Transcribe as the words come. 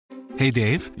Hey,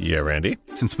 Dave. Yeah, Randy.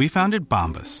 Since we founded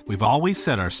Bombas, we've always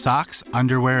said our socks,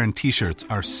 underwear, and T-shirts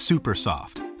are super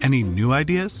soft. Any new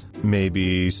ideas?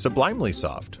 Maybe sublimely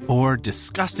soft. Or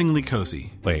disgustingly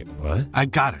cozy. Wait, what? I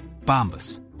got it.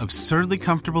 Bombas. Absurdly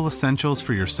comfortable essentials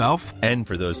for yourself and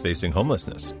for those facing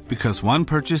homelessness. Because one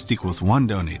purchased equals one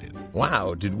donated.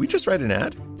 Wow, did we just write an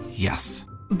ad? Yes.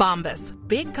 Bombas.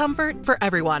 Big comfort for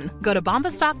everyone. Go to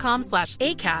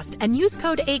bombas.com/ACAST and use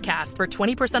code ACAST for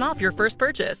 20% off your first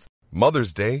purchase.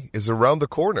 Mother's Day is around the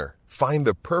corner. Find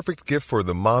the perfect gift for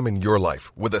the mom in your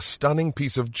life with a stunning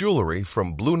piece of jewelry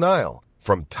from Blue Nile.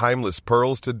 From timeless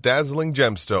pearls to dazzling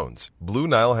gemstones, Blue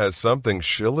Nile has something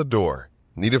she'll adore.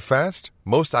 Need it fast?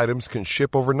 Most items can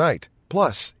ship overnight.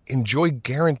 Plus, enjoy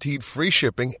guaranteed free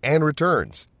shipping and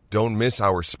returns. Don't miss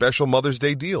our special Mother's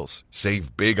Day deals.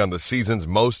 Save big on the season's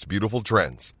most beautiful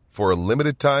trends. For a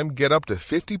limited time, get up to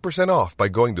 50% off by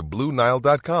going to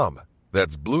BlueNile.com.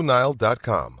 That's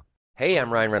BlueNile.com. Hey,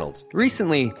 I'm Ryan Reynolds.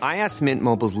 Recently, I asked Mint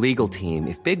Mobile's legal team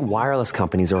if big wireless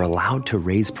companies are allowed to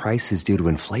raise prices due to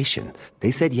inflation. They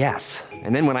said yes.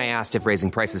 And then when I asked if raising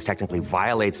prices technically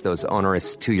violates those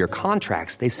onerous two-year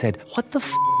contracts, they said, "What the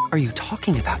f*** are you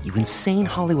talking about, you insane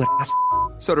Hollywood ass?"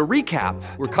 So to recap,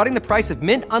 we're cutting the price of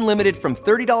Mint Unlimited from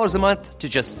 $30 a month to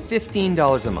just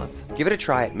 $15 a month. Give it a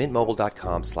try at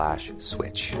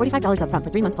mintmobile.com/switch. $45 up front for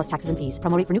 3 months plus taxes and fees.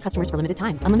 Promo rate for new customers for limited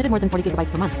time. Unlimited more than 40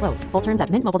 gigabytes per month. Slows full terms at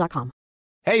mintmobile.com.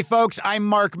 Hey, folks, I'm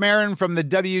Mark Maron from the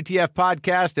WTF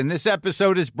Podcast, and this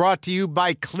episode is brought to you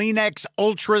by Kleenex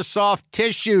Ultra Soft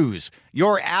Tissues,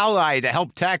 your ally to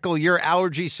help tackle your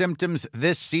allergy symptoms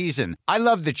this season. I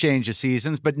love the change of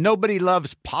seasons, but nobody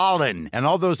loves pollen and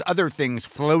all those other things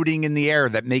floating in the air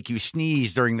that make you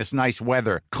sneeze during this nice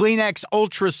weather. Kleenex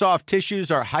Ultra Soft Tissues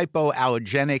are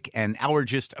hypoallergenic and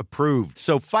allergist approved,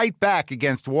 so fight back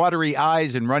against watery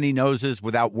eyes and runny noses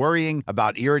without worrying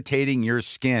about irritating your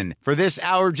skin. For this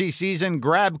allergy season,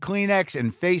 grab Kleenex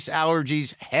and face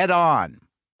allergies head on.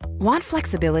 Want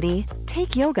flexibility?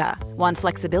 Take yoga. Want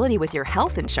flexibility with your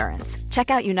health insurance? Check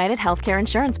out United Healthcare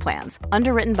Insurance Plans.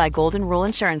 Underwritten by Golden Rule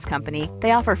Insurance Company,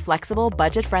 they offer flexible,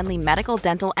 budget-friendly medical,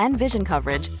 dental, and vision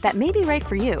coverage that may be right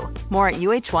for you. More at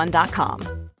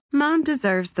uh1.com. Mom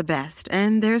deserves the best,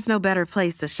 and there's no better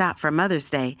place to shop for Mother's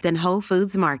Day than Whole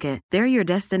Foods Market. They're your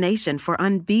destination for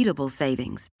unbeatable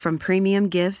savings, from premium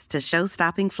gifts to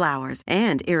show-stopping flowers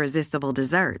and irresistible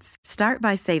desserts. Start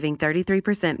by saving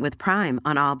 33% with Prime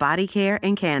on all body care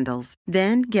and candles.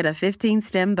 Then get a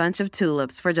 15-stem bunch of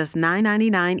tulips for just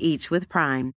 $9.99 each with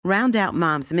Prime. Round out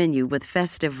Mom's menu with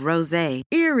festive rosé,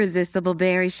 irresistible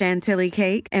berry chantilly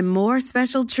cake, and more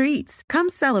special treats. Come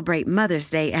celebrate Mother's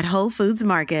Day at Whole Foods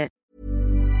Market.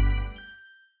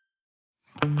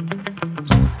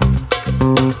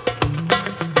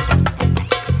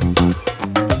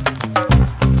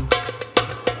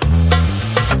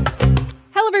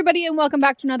 Hello, everybody, and welcome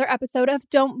back to another episode of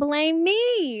Don't Blame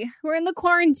Me. We're in the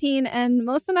quarantine, and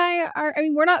Melissa and I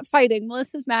we're not fighting.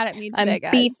 Melissa's mad at me today,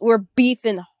 guys. We're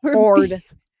beefing hard.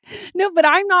 No, but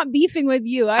I'm not beefing with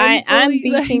you. I'm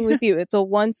beefing with you. It's a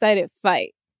one-sided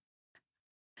fight.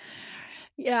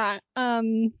 Yeah.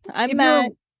 I'm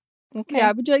mad. Okay.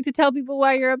 Yeah, would you like to tell people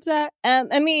why you're upset?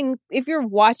 If you're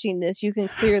watching this, you can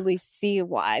clearly see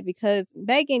why, because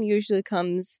Megan usually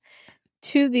comes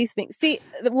to these things. See,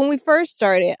 when we first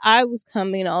started, I was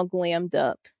coming all glammed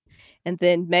up, and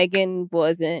then Megan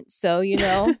wasn't. So,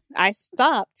 I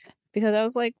stopped because I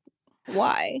was like,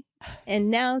 why? And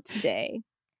now today,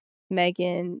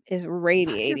 Megan is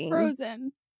radiating. You're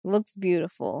frozen. Looks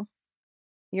beautiful.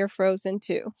 You're frozen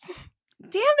too.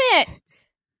 Damn it.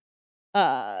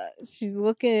 She's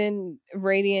looking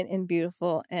radiant and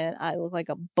beautiful, and I look like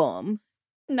a bum.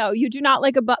 No, you do not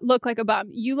look like a bum.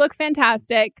 You look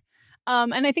fantastic.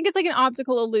 And I think it's like an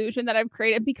optical illusion that I've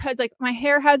created because like my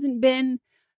hair hasn't been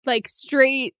like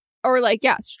straight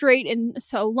in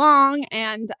so long,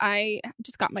 and I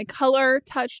just got my color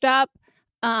touched up.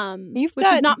 You've which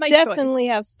is not my definitely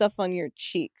choice. Have stuff on your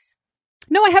cheeks.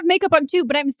 No, I have makeup on too,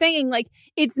 but I'm saying like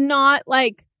it's not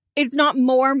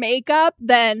more makeup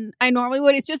than I normally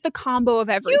would. It's just the combo of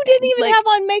everything. You didn't even have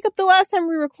on makeup the last time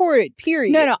we recorded,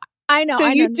 period. No, I know. So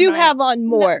you do have on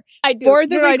more. No, I do. For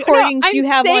the recordings, you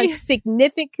have saying... on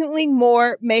significantly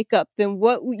more makeup than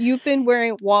what you've been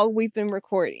wearing while we've been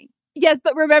recording. Yes,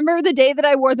 but remember the day that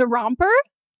I wore the romper?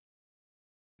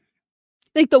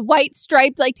 Like the white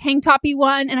striped, like tank toppy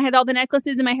one, and I had all the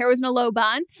necklaces and my hair was in a low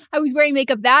bun. I was wearing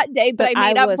makeup that day, but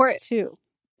I made up for it too.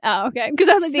 Oh, okay. Because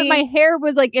I was like, my hair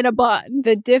was like in a bun.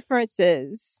 The difference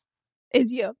is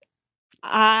you.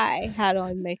 I had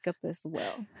on makeup as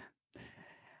well.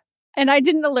 And I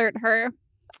didn't alert her.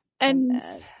 And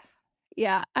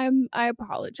Yeah, I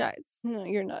apologize. No,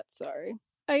 you're not sorry.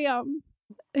 I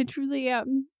truly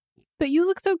am. But you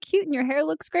look so cute and your hair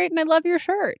looks great and I love your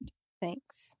shirt.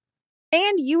 Thanks.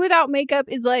 And you without makeup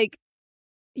is like,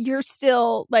 you're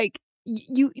still like,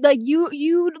 you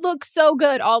look so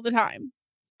good all the time.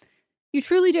 You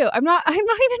truly do. I'm not even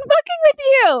fucking with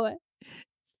you.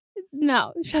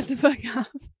 No, shut the fuck up.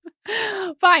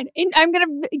 Fine. I'm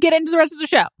going to get into the rest of the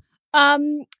show.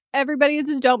 Everybody, this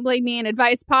is Don't Blame Me, an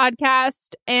advice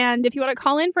podcast. And if you want to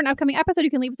call in for an upcoming episode, you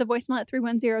can leave us a voicemail at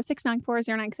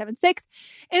 310-694-0976.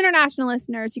 International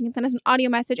listeners, you can send us an audio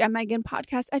message at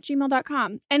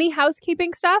meganpodcast@gmail.com. Any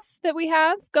housekeeping stuff that we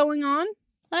have going on?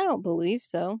 I don't believe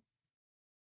so.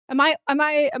 Am I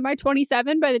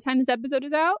 27 by the time this episode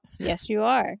is out? Yes, you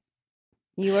are.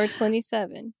 You are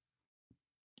 27.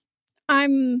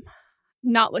 I'm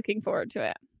not looking forward to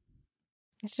it.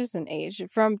 It's just an age.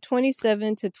 From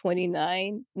 27 to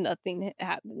 29, nothing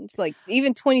happens. Like,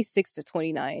 even 26 to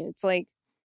 29, it's like,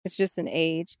 it's just an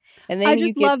age. And then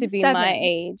you get to be 7. my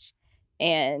age,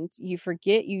 and you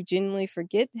genuinely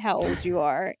forget how old you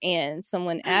are, and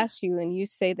someone asks you, and you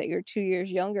say that you're 2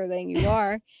 years younger than you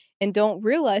are, and don't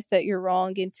realize that you're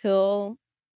wrong until,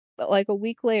 like, a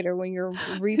week later when you're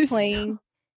replaying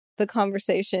the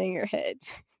conversation in your head.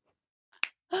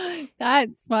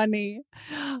 That's funny.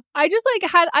 I just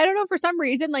I don't know, for some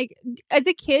reason, like as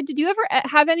a kid, did you ever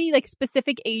have any like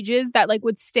specific ages that like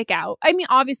would stick out? I mean,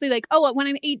 obviously like, oh, when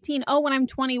I'm 18, oh, when I'm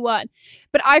 21.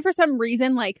 But I, for some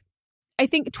reason, like I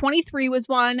think 23 was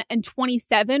one and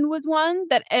 27 was one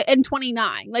and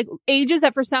 29, like ages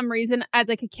that for some reason as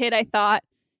like a kid, I thought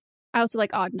I also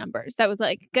like odd numbers. That was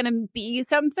like going to be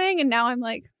something. And now I'm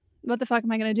like, what the fuck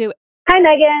am I going to do? Hi,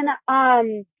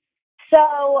 Megan. So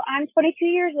I'm 22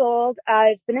 years old.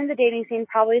 I've been in the dating scene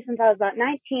probably since I was about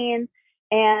 19.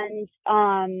 And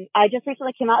I just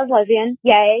recently came out as lesbian.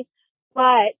 Yay.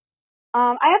 But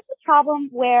I have this problem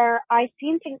where I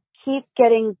seem to keep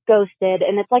getting ghosted,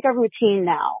 and it's like a routine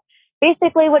now.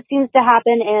 Basically, what seems to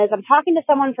happen is I'm talking to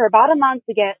someone for about a month.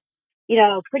 We get,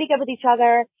 pretty good with each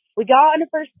other. We go out on a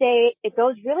first date. It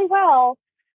goes really well.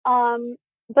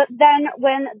 But then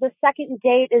when the second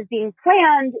date is being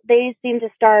planned, they seem to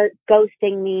start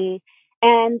ghosting me.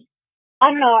 And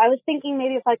I don't know, I was thinking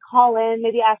maybe if I call in,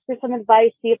 maybe ask for some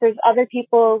advice, see if there's other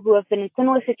people who have been in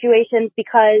similar situations,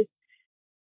 because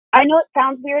I know it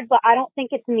sounds weird, but I don't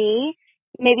think it's me.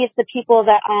 Maybe it's the people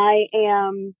that I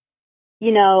am,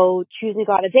 choosing to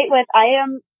go on a date with. I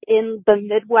am in the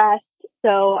Midwest,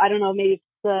 so I don't know, maybe it's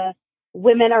the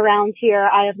women around here.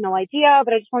 I have no idea,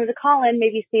 but I just wanted to call in,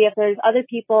 maybe see if there's other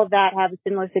people that have a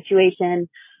similar situation,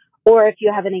 or if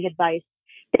you have any advice.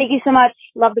 Thank you so much.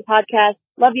 Love the podcast.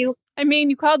 Love you. I mean,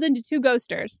 you called into two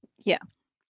ghosters. Yeah.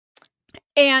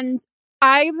 And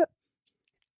I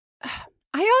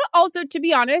also, to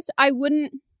be honest, I mean,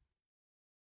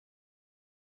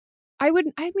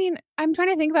 I'm trying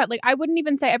to think about, like, I wouldn't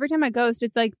even say every time I ghost,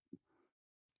 it's like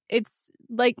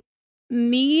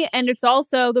me, and it's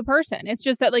also the person. It's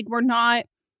just that like we're not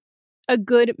a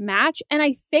good match. And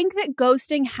I think that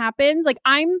ghosting happens, like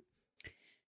I'm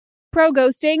pro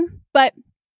ghosting, but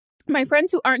my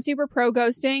friends who aren't super pro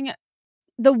ghosting,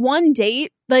 the one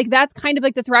date, like that's kind of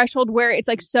like the threshold where it's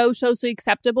like so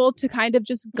acceptable to kind of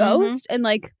just ghost and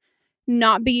like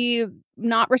not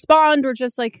respond or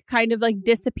just like kind of like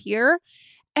disappear.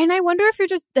 And I wonder if you're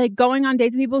just like going on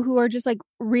dates with people who are just like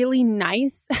really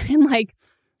nice and like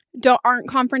aren't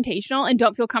confrontational and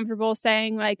don't feel comfortable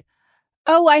saying like,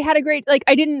 oh, I had a great, like,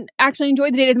 I didn't actually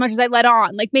enjoy the date as much as I let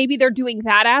on. Like maybe they're doing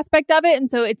that aspect of it. And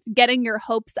so it's getting your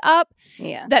hopes up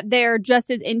that they're just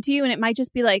as into you. And it might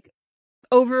just be like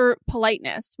over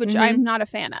politeness, which I'm not a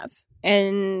fan of.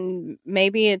 And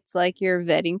maybe it's like your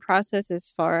vetting process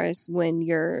as far as when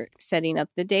you're setting up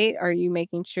the date. Are you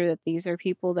making sure that these are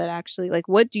people that actually, like,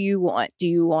 what do you want? Do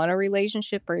you want a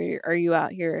relationship, or are you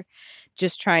out here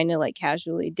just trying to like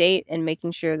casually date and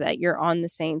making sure that you're on the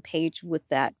same page with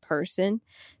that person?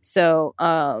 So,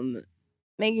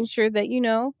 making sure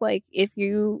that, like if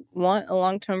you want a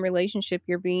long-term relationship,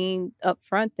 you're being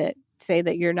upfront that say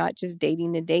that you're not just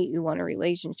dating to date, you want a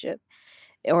relationship.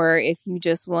 Or if you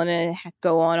just want to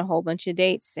go on a whole bunch of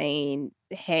dates saying,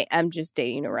 hey, I'm just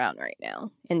dating around right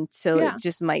now. And so it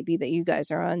just might be that you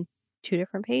guys are on two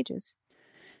different pages.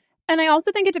 And I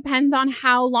also think it depends on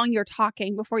how long you're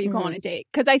talking before you go on a date.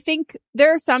 Because I think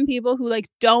there are some people who like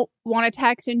don't want to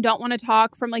text and don't want to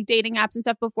talk from like dating apps and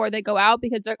stuff before they go out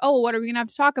because they're like, oh, what are we going to have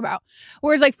to talk about?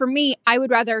 Whereas like for me, I would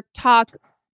rather talk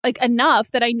like enough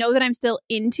that I know that I'm still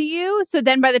into you. So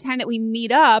then by the time that we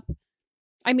meet up,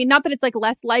 I mean, not that it's like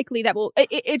less likely that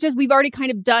it's just, we've already kind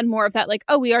of done more of that, like,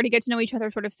 oh, we already get to know each other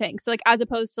sort of thing. So like, as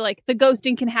opposed to like the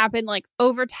ghosting can happen like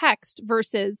over text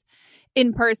versus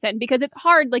in person, because it's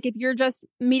hard. Like if you're just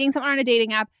meeting someone on a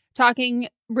dating app, talking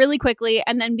really quickly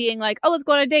and then being like, oh, let's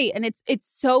go on a date. And it's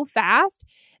so fast.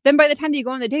 Then by the time that you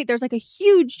go on the date, there's like a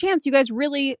huge chance you guys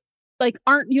really like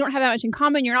you don't have that much in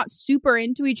common. You're not super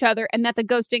into each other, and that the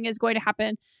ghosting is going to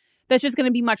happen. That's just going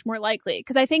to be much more likely,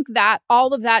 because I think that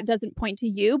all of that doesn't point to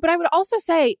you. But I would also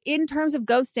say in terms of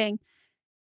ghosting,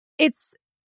 it's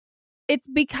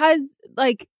because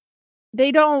like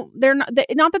they're not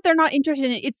that they're not interested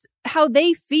in it. It's how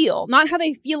they feel, not how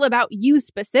they feel about you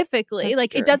specifically. That's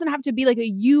like true. It doesn't have to be like a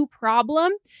you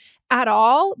problem at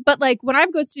all. But like when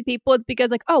I've ghosted people, it's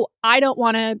because like, oh, I don't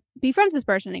want to be friends with this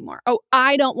person anymore. Oh,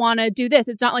 I don't want to do this.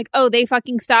 It's not like, oh, they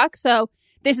fucking suck, so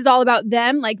this is all about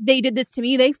them. Like they did this to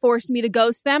me. They forced me to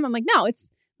ghost them. I'm like, no,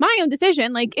 it's my own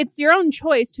decision. Like it's your own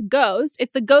choice to ghost.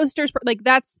 It's the ghoster's, like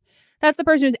that's the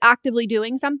person who's actively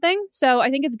doing something. So I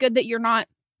think it's good that you're not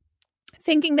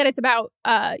thinking that it's about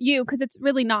you, because it's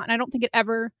really not. And I don't think it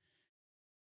ever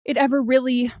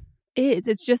really is.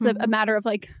 It's just a matter of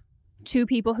like two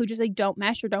people who just like don't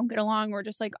mesh or don't get along or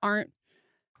just like aren't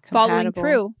following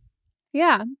through.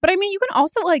 Yeah. But I mean, you can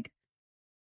also like,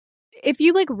 if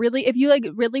you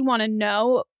really want to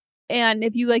know, and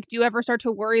if you like do ever start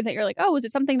to worry that you're like, oh, was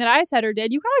it something that I said or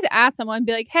did, you can always ask someone and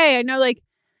be like, hey, I know like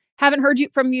haven't heard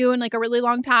from you in like a really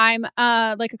long time,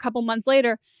 like a couple months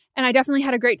later, and I definitely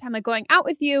had a great time like going out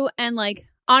with you, and like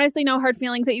honestly no hard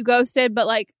feelings that you ghosted, but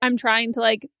like I'm trying to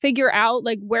like figure out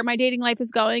like where my dating life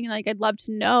is going, and like I'd love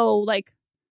to know like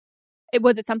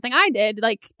was it something I did?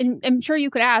 Like, and I'm sure you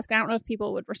could ask. I don't know if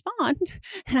people would respond,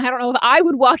 and I don't know if I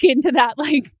would walk into that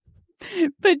like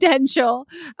potential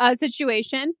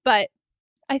situation, but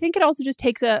I think it also just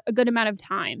takes a good amount of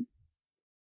time.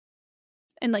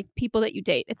 And like people that you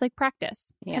date, it's like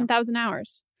practice. 10,000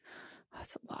 hours.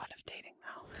 That's a lot of dating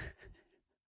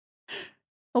though.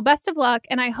 Well, best of luck,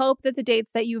 and I hope that the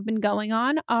dates that you've been going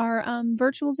on are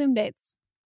virtual Zoom dates.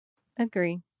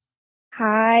 Agree.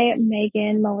 Hi,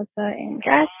 Megan, Melissa, and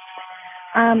Jess.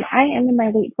 I am in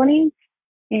my late 20s,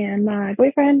 and my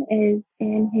boyfriend is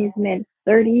in his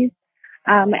mid-30s.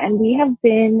 And we have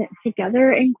been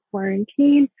together in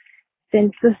quarantine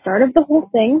since the start of the whole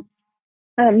thing,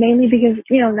 mainly because,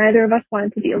 neither of us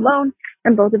wanted to be alone,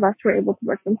 and both of us were able to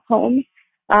work from home.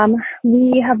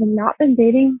 We have not been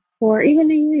dating for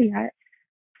even a year yet.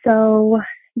 So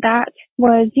that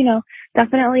was,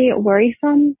 definitely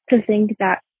worrisome to think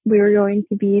that we were going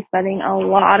to be spending a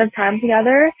lot of time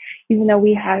together, even though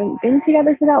we hadn't been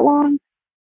together for that long.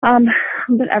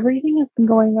 But everything has been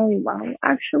going really well,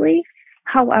 actually.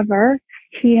 However,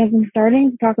 he has been starting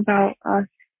to talk about us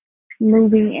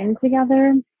moving in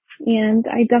together, and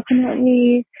I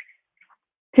definitely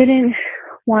didn't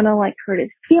want to like hurt his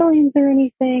feelings or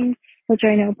anything, which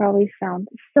I know probably sounds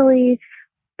silly,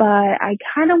 but I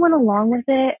kind of went along with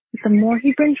it. The more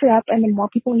he brings it up and the more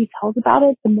people he tells about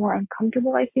it, the more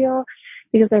uncomfortable I feel,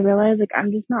 because I realize like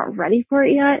I'm just not ready for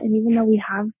it yet. And even though we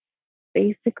have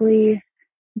basically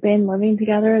been living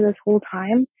together this whole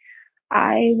time,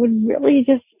 I would really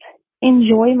just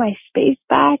enjoy my space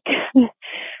back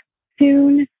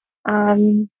soon.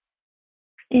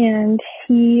 And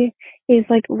he is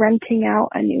like renting out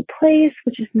a new place,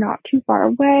 which is not too far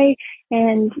away,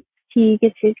 and he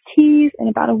gets his keys in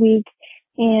about a week,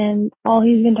 and all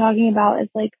he's been talking about is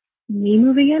like me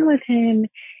moving in with him.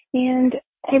 And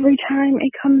every time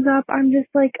it comes up, I'm just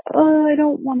like, oh, I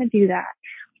don't want to do that.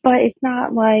 But it's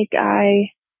not like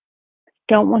I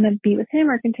don't want to be with him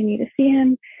or continue to see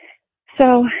him.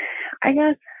 So I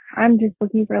guess I'm just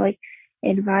looking for like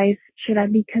advice. Should I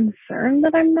be concerned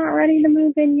that I'm not ready to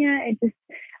move in yet?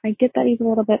 I get that he's a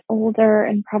little bit older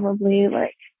and probably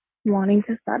like wanting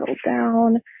to settle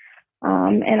down.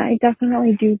 And I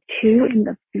definitely do too in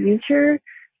the future,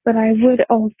 but I would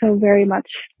also very much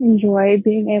enjoy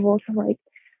being able to like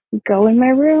go in my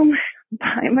room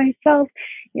by myself,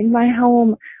 in my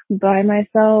home by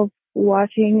myself,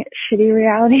 watching shitty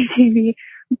reality TV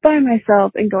by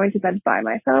myself, and going to bed by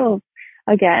myself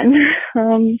again.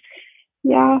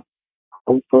 Yeah,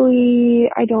 hopefully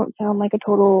I don't sound like a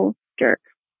total jerk.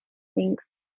 Thanks.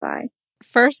 Bye.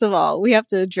 First of all, we have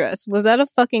to address, was that a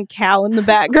fucking cow in the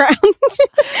background?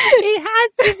 It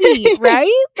has to be,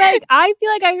 right? Like, I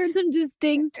feel like I heard some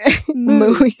distinct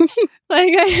moos.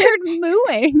 Like, I heard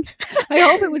mooing. I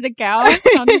hope it was a cow.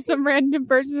 Not just some random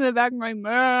person in the back going,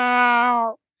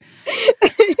 meow.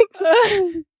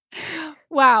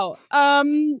 Wow.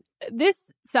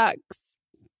 This sucks.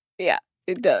 Yeah,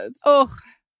 it does. Oh,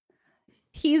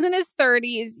 He's in his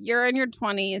 30s. You're in your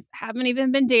 20s. Haven't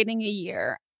even been dating a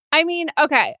year. I mean,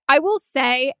 okay, I will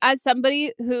say, as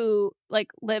somebody who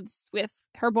like lives with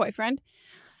her boyfriend,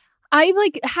 I've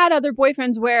like had other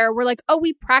boyfriends where we're like, oh,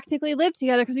 we practically live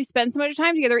together because we spend so much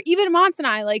time together. Even Mons and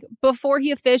I, like before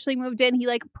he officially moved in, he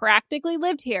like practically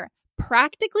lived here.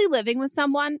 Practically living with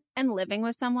someone and living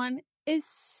with someone is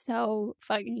so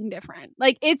fucking different.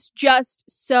 Like, it's just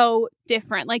so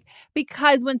different. Like,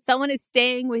 because when someone is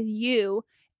staying with you,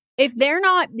 if they're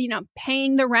not, you know,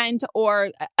 paying the rent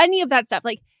or any of that stuff,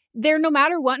 like, they're no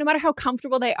matter what, no matter how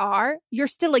comfortable they are, you're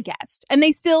still a guest. And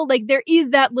they still, like, there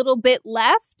is that little bit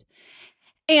left.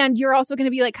 And you're also going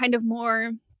to be, like, kind of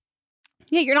more,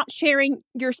 yeah, you're not sharing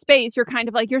your space. You're kind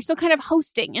of, like, you're still kind of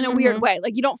hosting in a weird way.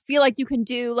 Like, you don't feel like you can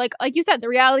do, like you said, the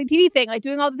reality TV thing, like,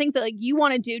 doing all the things that, like, you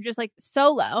want to do just, like,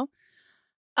 solo.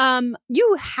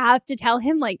 You have to tell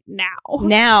him, like,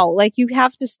 now, like, you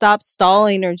have to stop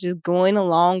stalling or just going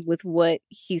along with what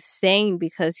he's saying,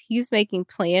 because he's making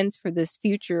plans for this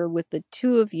future with the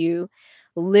two of you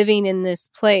living in this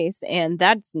place, and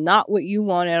that's not what you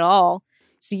want at all.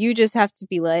 So you just have to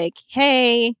be like,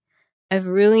 hey, I've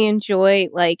really enjoyed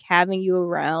like having you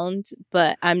around,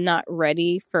 but I'm not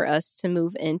ready for us to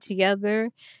move in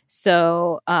together.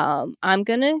 So I'm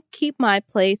gonna keep my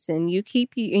place, and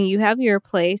you have your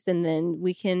place, and then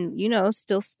we can, you know,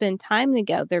 still spend time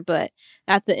together. But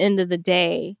at the end of the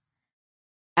day,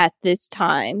 at this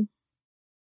time,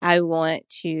 I want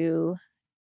to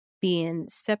be in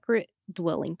separate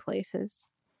dwelling places.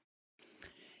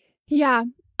 Yeah,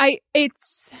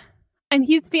 and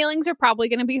his feelings are probably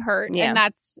going to be hurt, and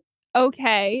that's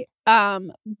okay.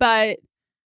 But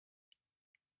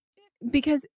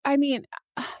because, I mean,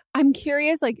 I'm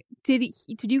curious, like, did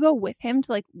you go with him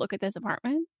to like look at this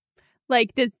apartment?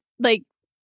 Like, they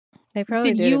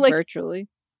probably did it virtually.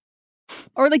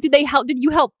 Or like, did you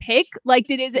help pick? Like,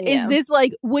 is this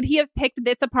like, would he have picked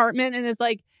this apartment and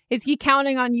is he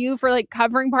counting on you for like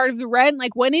covering part of the rent?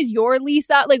 Like, when is your lease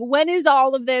up? Like, when is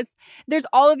all of this? There's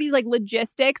all of these like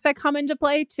logistics that come into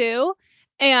play too.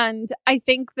 And I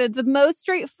think that the most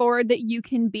straightforward that you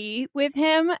can be with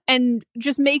him, and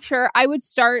just make sure, I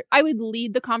would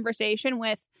lead the conversation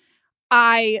with,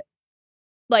 I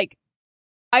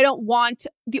don't want,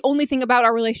 the only thing about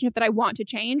our relationship that I want to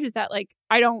change is that like,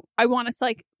 I want us to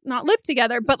like not live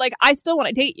together, but like, I still want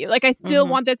to date you. Like, I still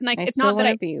want this. And like, it's not that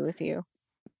I be with you.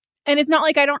 And it's not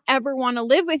like I don't ever want to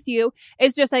live with you.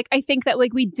 It's just like, I think that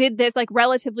like we did this like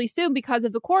relatively soon because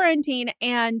of the quarantine.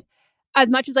 And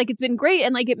as much as like it's been great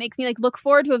and like it makes me like look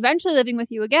forward to eventually living with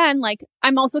you again, like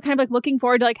I'm also kind of like looking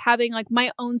forward to like having like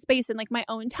my own space and like my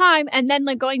own time, and then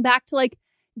like going back to like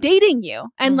dating you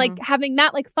and like having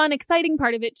that like fun, exciting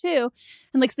part of it too,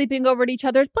 and like sleeping over at each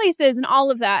other's places and all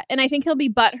of that. And I think he'll be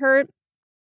butthurt.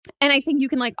 And I think you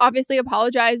can like obviously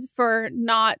apologize for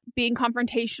not being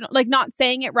confrontational, like not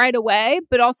saying it right away,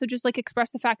 but also just like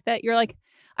express the fact that you're like,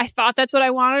 I thought that's what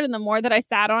I wanted, and the more that I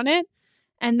sat on it.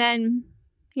 And then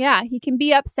yeah, he can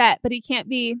be upset, but he can't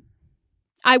be,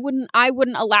 I wouldn't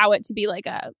allow it to be like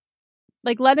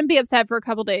let him be upset for a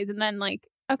couple days, and then like,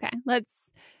 okay,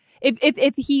 let's,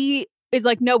 if he is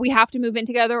like, no, we have to move in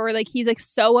together, or like he's like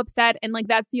so upset and like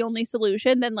that's the only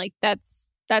solution, then like that's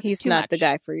he's too not much. The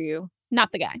guy for you.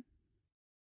 Not the guy.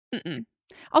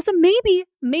 Also,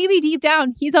 maybe deep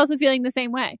down, he's also feeling the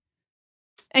same way.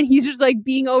 And he's just like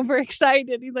being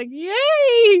overexcited. He's like,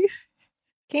 yay!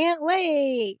 Can't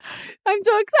wait. I'm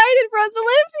so excited for us to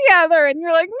live together. And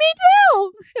you're like, me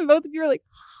too. And both of you are like,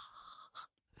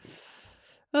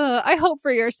 I hope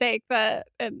for your sake that,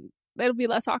 and it'll be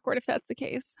less awkward if that's the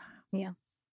case. Yeah.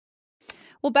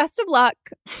 Well, best of luck.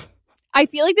 I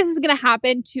feel like this is going to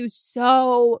happen to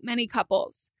so many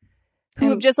couples who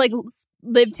have just like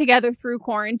lived together through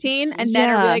quarantine, and then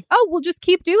are like, oh, we'll just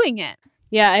keep doing it.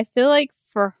 Yeah, I feel like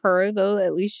for her though,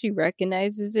 at least she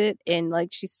recognizes it, and like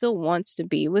she still wants to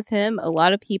be with him. A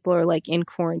lot of people are like in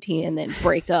quarantine and then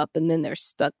break up, and then they're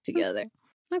stuck together.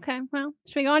 Okay, well,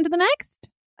 should we go on to the next?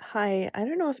 Hi, I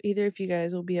don't know if either of you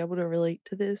guys will be able to relate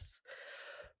to this,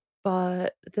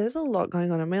 but there's a lot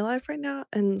going on in my life right now,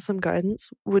 and some guidance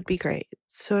would be great.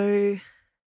 So,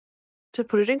 to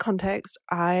put it in context,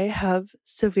 I have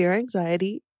severe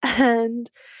anxiety, and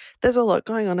there's a lot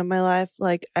going on in my life.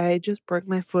 Like, I just broke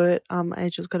my foot. I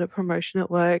just got a promotion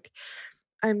at work.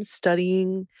 I'm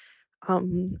studying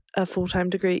a full-time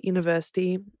degree at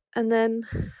university, and then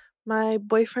my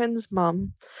boyfriend's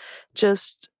mum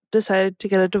just decided to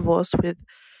get a divorce with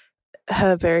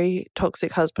her very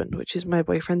toxic husband, which is my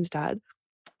boyfriend's dad.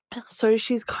 So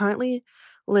she's currently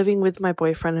living with my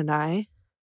boyfriend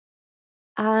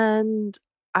and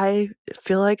I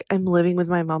feel like I'm living with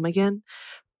my mom again,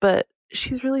 but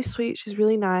she's really sweet. She's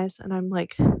really nice. And I'm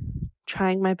like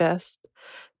trying my best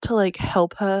to like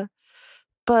help her.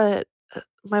 But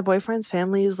my boyfriend's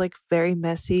family is like very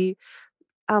messy.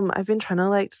 I've been trying to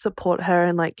like support her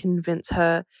and like convince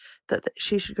her that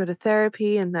she should go to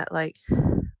therapy and that like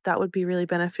that would be really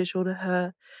beneficial to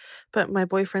her. But my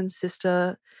boyfriend's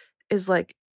sister is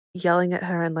like yelling at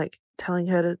her and like telling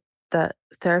her that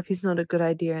therapy's not a good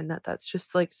idea and that that's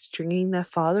just like stringing their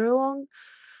father along,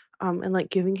 and like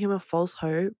giving him a false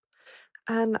hope.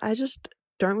 And I just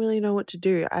don't really know what to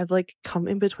do. I've like come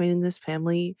in between in this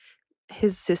family.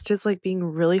 His sister's like being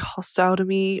really hostile to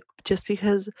me just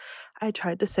because I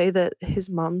tried to say that his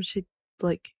mom should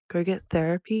like go get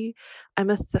therapy. I'm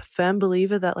a firm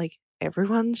believer that like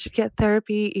everyone should get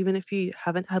therapy, even if you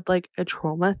haven't had like a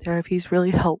trauma. Therapy is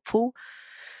really helpful.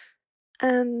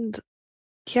 And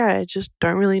yeah, I just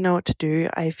don't really know what to do.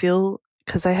 I feel,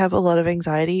 because I have a lot of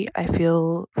anxiety, I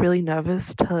feel really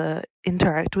nervous to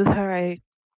interact with her.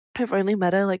 I've only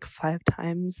met her like 5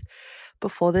 times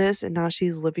before this, and now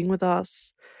she's living with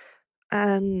us.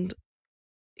 And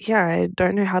yeah, I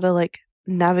don't know how to like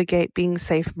navigate being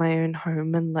safe in my own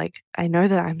home. And like, I know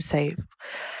that I'm safe,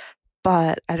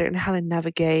 but I don't know how to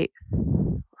navigate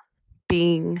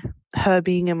being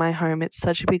in my home. It's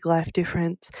such a big life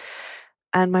difference.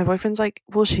 And my boyfriend's like,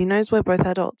 well, she knows we're both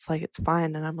adults, like it's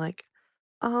fine. And I'm like,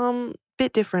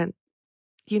 bit different,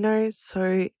 you know? So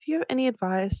if you have any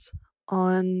advice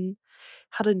on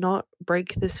how to not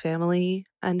break this family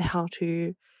and how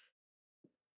to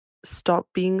stop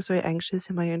being so anxious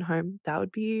in my own home, that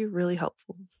would be really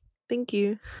helpful. Thank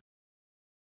you.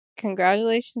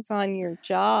 Congratulations on your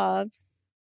job.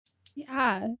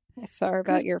 Yeah. Sorry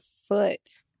about your foot.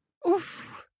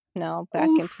 Oof. Now back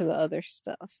into the other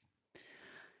stuff.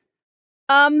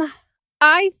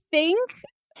 I think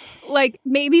like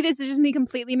maybe this is just me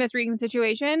completely misreading the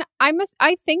situation. I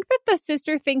think that the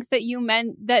sister thinks that you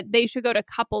meant that they should go to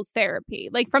couples therapy.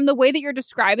 Like from the way that you're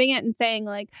describing it and saying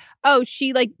like, oh,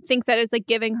 she like thinks that it's like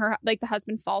giving her like the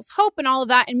husband false hope and all of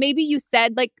that. And maybe you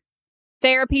said like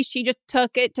therapy, she just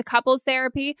took it to couples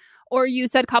therapy, or you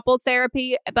said couples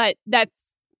therapy, but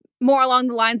that's more along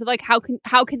the lines of like how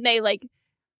can they like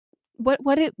what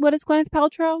is Gwyneth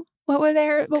Paltrow? What was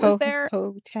there?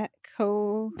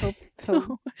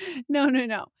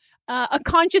 No. A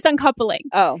conscious uncoupling.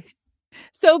 Oh.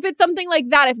 So if it's something like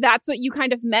that, if that's what you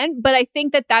kind of meant, but I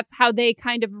think that that's how they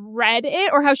kind of read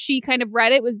it, or how she kind of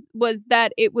read it was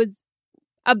that it was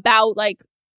about like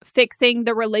fixing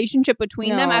the relationship between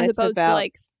them as opposed to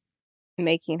like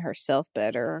making herself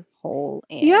better, whole,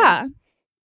 and yeah.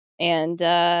 And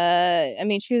I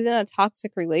mean, she was in a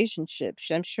toxic relationship.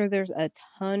 I'm sure there's a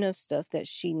ton of stuff that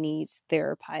she needs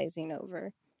therapizing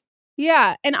over.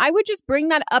 Yeah. And I would just bring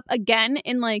that up again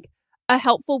in like a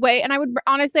helpful way. And I would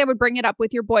bring it up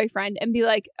with your boyfriend and be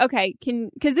like, okay,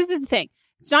 because this is the thing.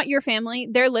 It's not your family.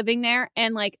 They're living there.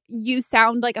 And like, you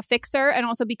sound like a fixer. And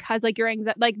also because like your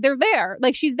anxiety, like they're there,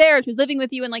 like she's there, she's living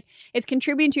with you, and like it's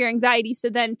contributing to your anxiety. So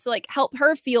then to like help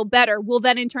her feel better will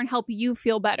then in turn help you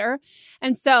feel better.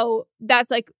 And so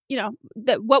that's like, you know,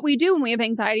 what we do when we have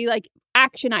anxiety, like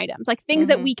action items, like things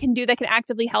that we can do that can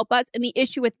actively help us. And the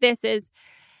issue with this is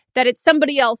that it's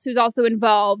somebody else who's also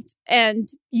involved, and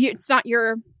it's not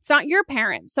your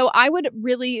parent. So I would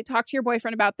really talk to your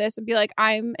boyfriend about this and be like,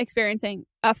 I'm experiencing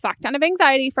a fuck ton of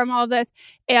anxiety from all of this.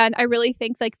 And I really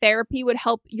think like therapy would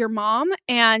help your mom.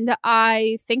 And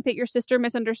I think that your sister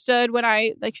misunderstood when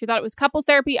she thought it was couples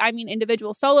therapy. I mean,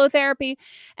 individual solo therapy.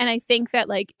 And I think that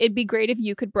like, it'd be great if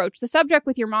you could broach the subject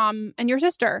with your mom and your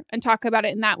sister and talk about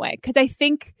it in that way. Cause I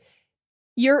think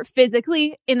you're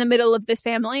physically in the middle of this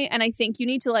family. And I think you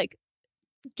need to like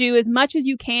do as much as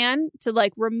you can to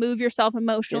like remove yourself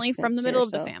emotionally from the middle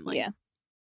of the family. Yeah.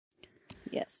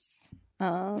 Yes.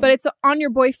 But it's on your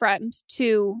boyfriend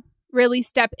to really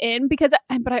step in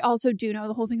but I also do know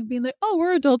the whole thing of being like, oh,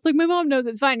 we're adults. Like my mom knows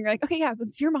it's fine. You're like, okay, yeah, but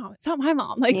it's your mom. It's not my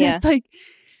mom. Like, it's like,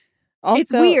 also,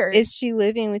 it's weird. Is she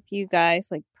living with you guys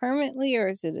like permanently, or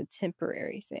is it a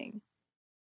temporary thing?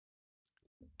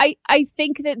 I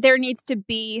think that there needs to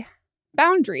be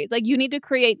boundaries. Like you need to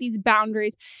create these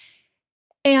boundaries,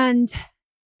 and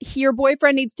your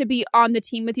boyfriend needs to be on the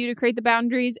team with you to create the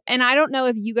boundaries. And I don't know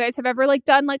if you guys have ever like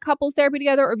done like couples therapy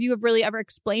together, or if you have really ever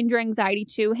explained your anxiety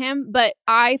to him, but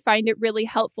I find it really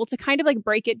helpful to kind of like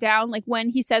break it down. Like when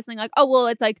he says something like, oh,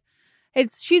 well,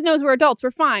 she knows we're adults,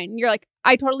 we're fine. You're like,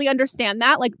 I totally understand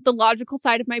that. Like the logical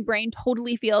side of my brain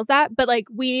totally feels that, but like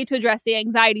we need to address the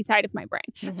anxiety side of my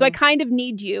brain. So I kind of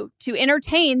need you to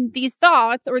entertain these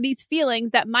thoughts or these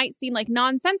feelings that might seem like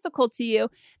nonsensical to you.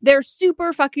 They're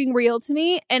super fucking real to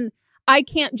me. And I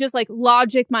can't just like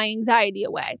logic my anxiety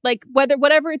away. Like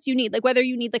whatever it's you need, like whether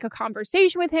you need like a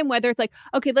conversation with him, whether it's like,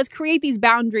 okay, let's create these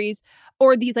boundaries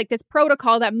or these like this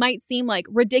protocol that might seem like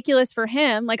ridiculous for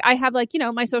him. Like I have like, you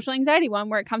know, my social anxiety one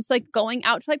where it comes to like going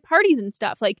out to like parties and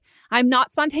stuff. Like I'm not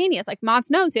spontaneous. Like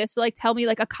Mats knows he has to like tell me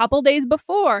like a couple days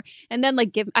before and then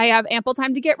like I have ample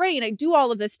time to get ready and I do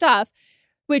all of this stuff.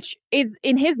 Which is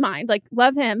in his mind, like,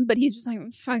 love him, but he's just like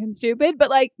fucking stupid. But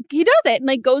like, he does it and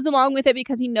like goes along with it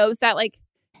because he knows that like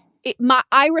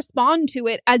I respond to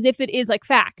it as if it is like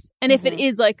fact. And if it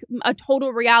is like a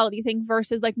total reality thing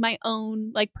versus like my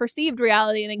own like perceived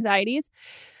reality and anxieties.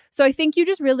 So I think you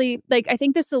just really like, I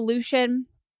think the solution,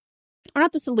 or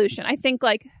not the solution, I think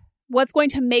like what's going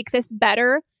to make this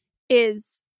better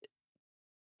is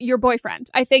your boyfriend.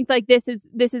 I think like this is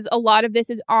a lot of this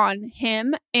is on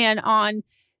him and on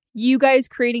you guys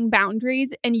creating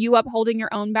boundaries and you upholding your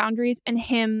own boundaries and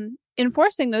him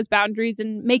enforcing those boundaries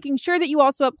and making sure that you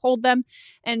also uphold them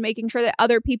and making sure that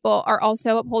other people are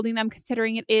also upholding them,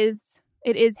 considering it is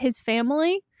his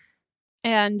family.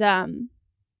 And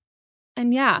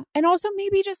yeah. And also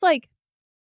maybe just like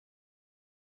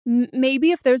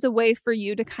maybe if there's a way for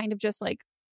you to kind of just like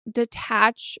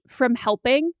detach from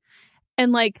helping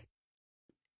and like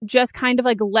just kind of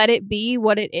like let it be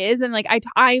what it is. And like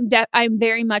I'm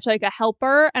very much like a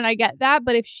helper and I get that.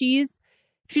 But if she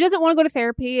doesn't want to go to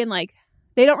therapy and like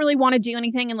they don't really want to do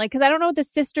anything and like, because I don't know what the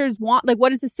sisters want. Like, what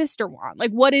does the sister want?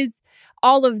 Like, what is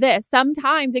all of this?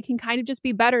 Sometimes it can kind of just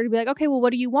be better to be like, okay, well,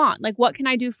 what do you want? Like, what can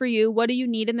I do for you? What do you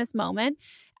need in this moment?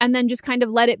 And then just kind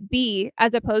of let it be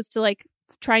as opposed to like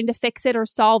trying to fix it or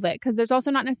solve it. Because there's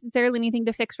also not necessarily anything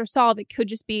to fix or solve. It could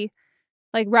just be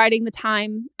like riding the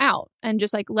time out and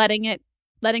just like letting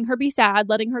her be sad,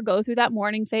 letting her go through that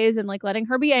mourning phase and like letting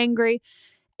her be angry.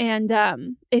 And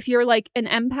if you're like an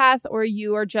empath or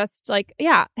you are just like,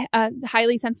 a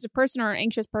highly sensitive person or an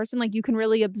anxious person, like you can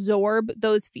really absorb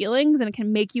those feelings and it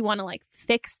can make you want to like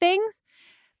fix things.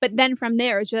 But then from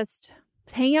there is just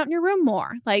hang out in your room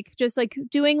more, like just like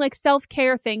doing like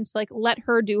self-care things to like let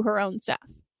her do her own stuff.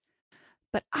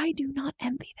 But I do not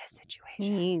envy this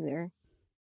situation. Me either.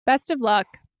 Best of luck.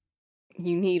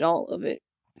 You need all of it.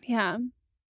 Yeah.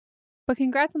 But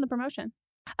congrats on the promotion.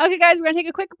 Okay, guys, we're going to take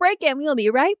a quick break and we'll be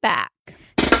right back.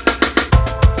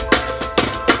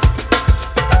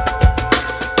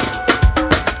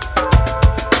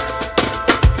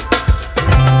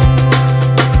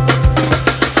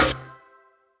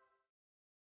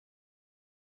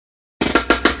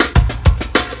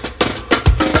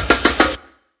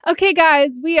 Okay,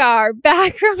 guys, we are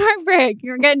back from our break.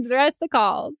 We're getting to the rest of the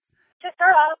calls. To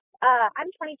start off, I'm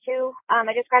 22.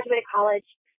 I just graduated college,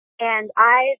 and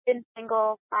I've been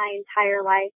single my entire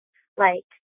life, like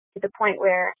to the point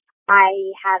where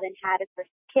I haven't had a first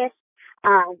kiss.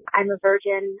 I'm a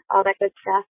virgin, all that good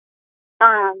stuff.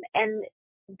 And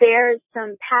there's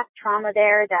some past trauma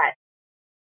there that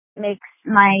makes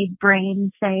my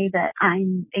brain say that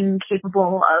I'm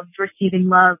incapable of receiving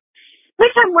love,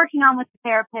 which I'm working on with the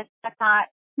therapist. That's not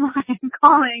why I'm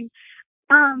calling.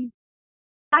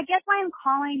 I guess why I'm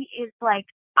calling is like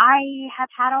I have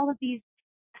had all of these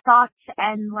thoughts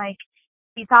and like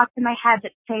these thoughts in my head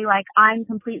that say like I'm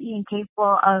completely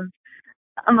incapable of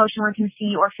emotional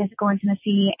intimacy or physical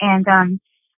intimacy. And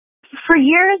for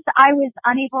years I was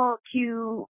unable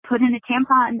to put in a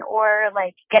tampon or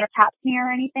like get a pap smear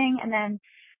or anything. And then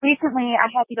recently I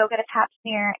had to go get a pap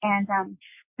smear and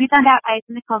we found out I have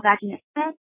something called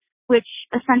vaginismus, which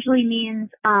essentially means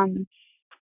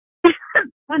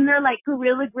when they're like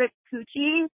gorilla grip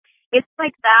coochie, it's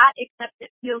like that, except it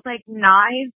feels like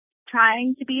knives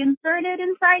trying to be inserted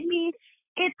inside me.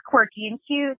 It's quirky and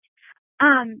cute.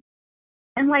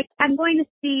 And like I'm going to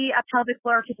see a pelvic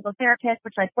floor physical therapist,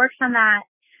 which like works on that,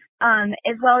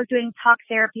 as well as doing talk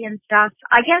therapy and stuff.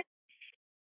 I guess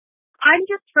I'm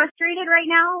just frustrated right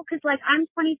now because like I'm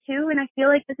 22 and I feel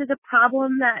like this is a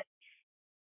problem that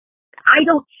I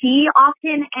don't see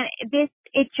often. And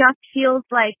it just feels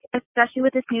like, especially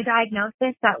with this new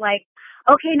diagnosis, that like,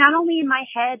 okay, not only in my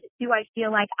head do I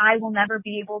feel like I will never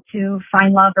be able to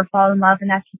find love or fall in love and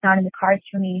that's just not in the cards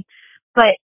for me,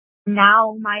 but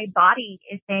now my body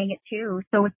is saying it too.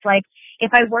 So it's like,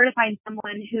 if I were to find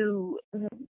someone who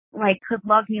like could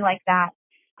love me like that,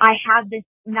 I have this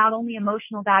not only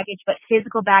emotional baggage, but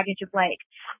physical baggage of like,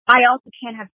 I also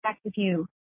can't have sex with you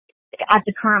at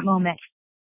the current moment.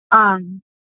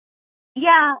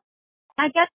 Yeah, I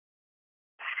guess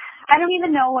I don't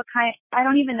even know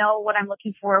what I'm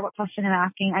looking for, what question I'm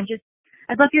asking.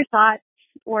 I'd love your thoughts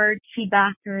or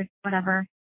feedback or whatever.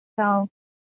 So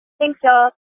thanks,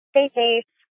 y'all. Stay safe.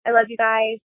 I love you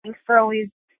guys. Thanks for always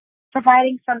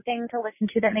providing something to listen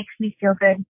to that makes me feel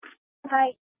good.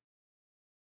 Bye.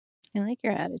 I like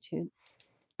your attitude.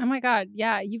 Oh my God.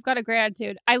 Yeah, you've got a great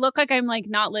attitude. I look like I'm like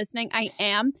not listening. I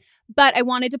am. But I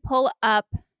wanted to pull up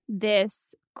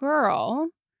this girl.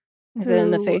 Is it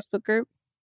in the Facebook group?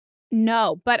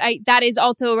 No, but that is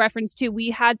also a reference to, we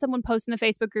had someone post in the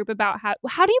Facebook group about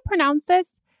how do you pronounce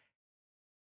this?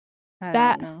 I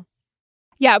don't know.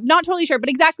 Yeah, not totally sure, but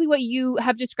exactly what you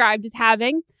have described as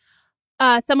having.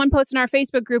 Someone posted in our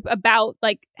Facebook group about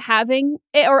like having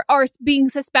it or being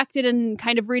suspected and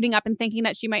kind of reading up and thinking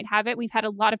that she might have it. We've had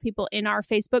a lot of people in our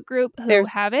Facebook group who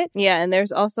have it. Yeah, and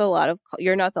there's also a lot of,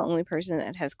 you're not the only person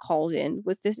that has called in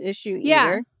with this issue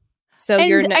either. So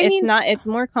And, it's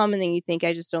more common than you think.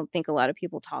 I just don't think a lot of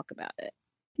people talk about it.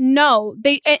 No,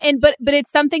 but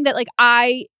it's something that like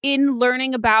in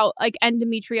learning about like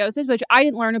endometriosis, which I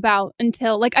didn't learn about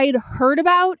until like I had heard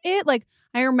about it. Like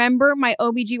I remember my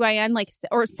OBGYN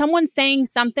or someone saying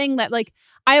something that like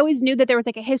I always knew that there was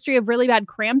like a history of really bad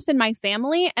cramps in my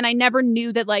family. And I never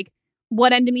knew that like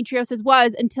what endometriosis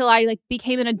was until I like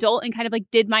became an adult and kind of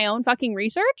like did my own fucking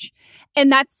research.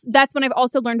 And that's when I've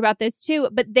also learned about this too.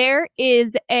 But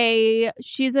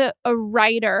she's a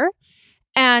writer.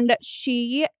 And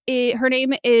her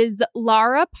name is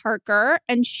Laura Parker,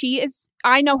 and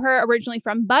I know her originally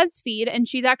from BuzzFeed, and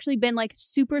she's actually been like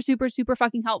super, super, super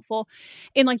fucking helpful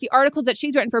in like the articles that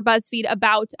she's written for BuzzFeed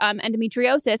about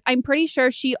endometriosis. I'm pretty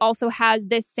sure she also has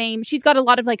she's got a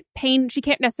lot of like pain. She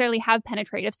can't necessarily have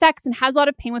penetrative sex and has a lot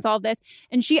of pain with all of this.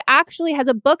 And she actually has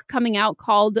a book coming out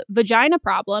called Vagina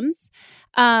Problems.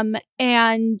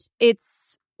 And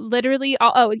it's literally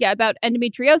about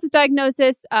endometriosis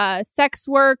diagnosis, sex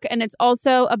work, and it's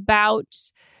also about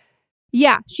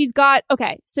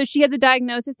so she has a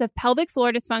diagnosis of pelvic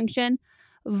floor dysfunction,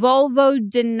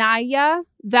 vulvodynia,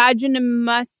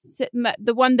 vaginismus,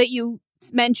 the one that you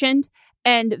mentioned,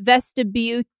 and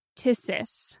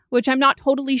vestibulosis, which I'm not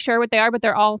totally sure what they are, but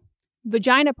they're all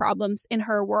vagina problems in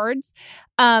her words.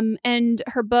 And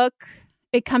her book,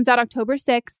 it comes out October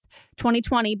 6th,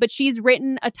 2020, but she's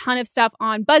written a ton of stuff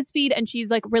on BuzzFeed, and she's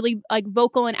like really like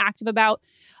vocal and active about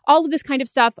all of this kind of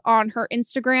stuff on her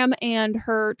Instagram and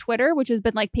her Twitter, which has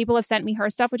been like, people have sent me her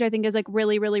stuff, which I think is like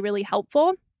really, really, really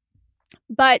helpful.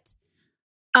 But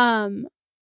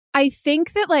I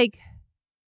think that like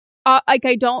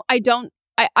I don't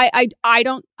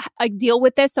like deal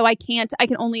with this, so I can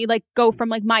only like go from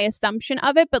like my assumption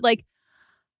of it, but like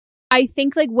I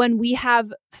think like when we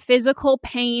have physical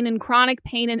pain and chronic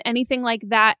pain and anything like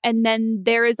that, and then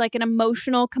there is like an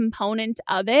emotional component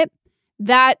of it,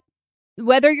 that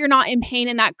whether you're not in pain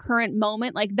in that current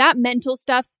moment, like that mental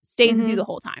stuff stays with you the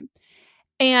whole time.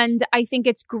 And I think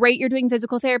it's great you're doing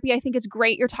physical therapy. I think it's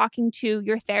great you're talking to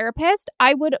your therapist.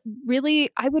 I would really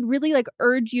like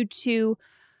urge you to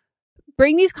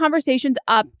bring these conversations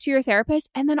up to your therapist.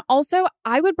 And then also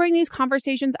I would bring these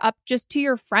conversations up just to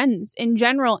your friends in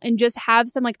general and just have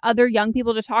some like other young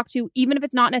people to talk to, even if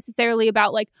it's not necessarily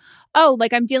about like, oh,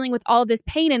 like I'm dealing with all of this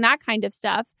pain and that kind of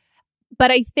stuff. But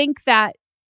I think that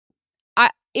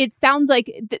it sounds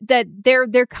like that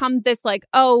there comes this like,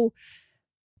 oh,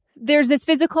 there's this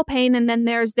physical pain and then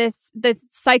there's this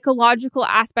psychological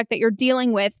aspect that you're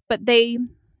dealing with, but they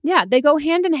go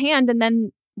hand in hand, and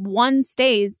then one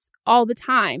stays all the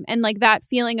time. And like that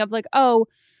feeling of like, oh,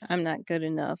 I'm not good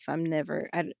enough.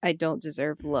 I don't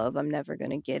deserve love. I'm never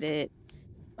going to get it.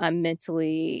 I'm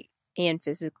mentally and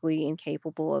physically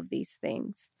incapable of these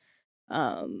things.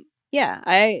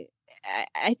 I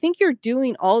think you're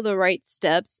doing all the right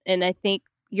steps. And I think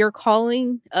you're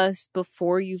calling us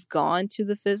before you've gone to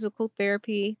the physical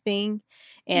therapy thing.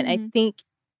 And I think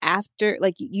after,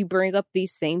 like, you bring up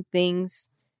these same things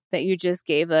that you just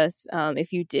gave us.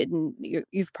 If you didn't,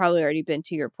 you've probably already been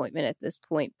to your appointment at this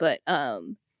point, but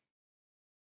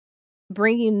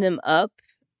bringing them up.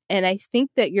 And I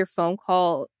think that your phone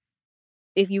call,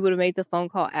 if you would have made the phone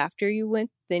call after you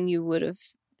went, then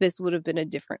this would have been a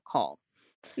different call.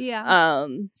 Yeah.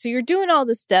 So you're doing all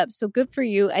the steps. So good for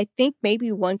you. I think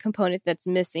maybe one component that's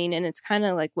missing, and it's kind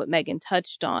of like what Megan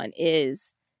touched on,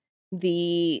 is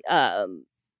the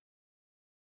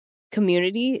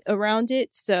community around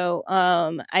it. So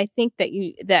I think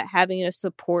that having a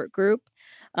support group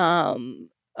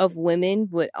of women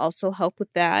would also help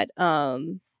with that.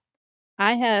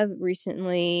 I have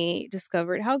recently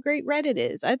discovered how great Reddit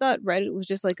is. I thought Reddit was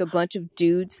just like a bunch of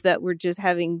dudes that were just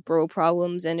having bro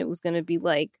problems, and it was going to be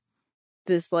like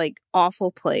this like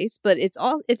awful place, but it's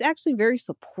actually very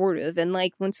supportive. And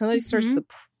like when somebody starts to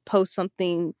post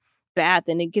something bad,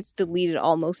 then it gets deleted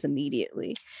almost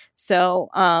immediately. So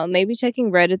maybe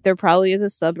checking Reddit. There probably is a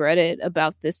subreddit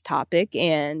about this topic,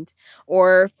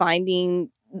 or finding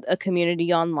a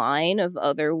community online of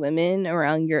other women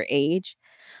around your age.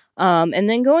 And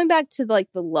then going back to like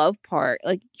the love part,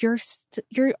 like you're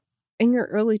in your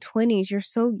early 20s, you're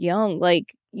so young,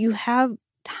 like you have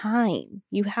time.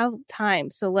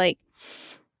 So like,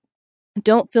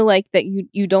 don't feel like that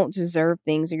you don't deserve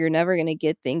things, or you're never going to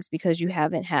get things because you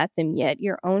haven't had them yet.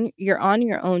 You're on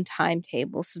your own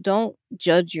timetable. So don't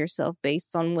judge yourself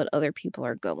based on what other people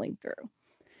are going through.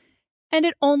 And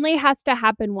it only has to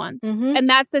happen once. Mm-hmm. And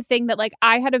that's the thing that like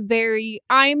I had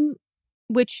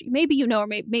which maybe you know, or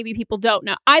maybe people don't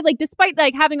know. I like, despite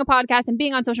like having a podcast and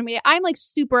being on social media, I'm like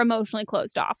super emotionally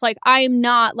closed off. Like I am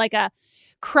not like a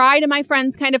cry to my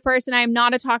friends kind of person. I am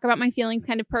not a talk about my feelings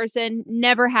kind of person.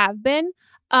 Never have been.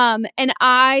 And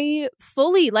I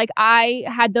fully, like, I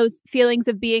had those feelings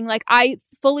of being like, I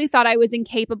fully thought I was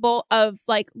incapable of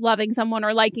like loving someone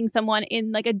or liking someone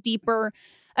in like a deeper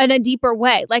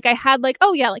way. Like I had like,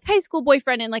 oh yeah, like high school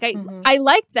boyfriend, and like I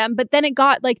liked them, but then it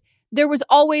got like, there was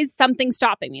always something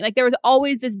stopping me. Like there was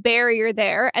always this barrier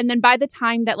there. And then by the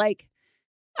time that like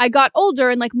I got older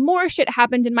and like more shit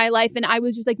happened in my life, and I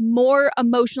was just like more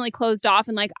emotionally closed off,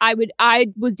 and like I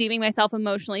was deeming myself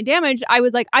emotionally damaged. I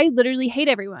was like, I literally hate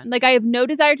everyone. Like I have no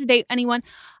desire to date anyone.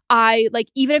 I like,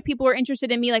 even if people were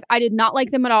interested in me, like I did not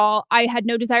like them at all. I had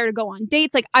no desire to go on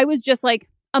dates. Like I was just like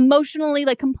emotionally,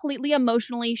 like completely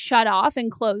emotionally shut off and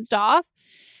closed off.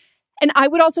 And I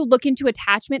would also look into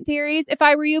attachment theories if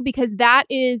I were you, because that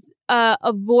is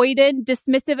avoidant,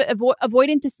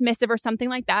 dismissive or something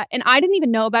like that. And I didn't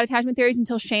even know about attachment theories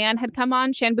until Shan had come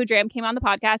on. Shan Boudram came on the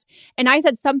podcast, and I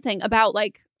said something about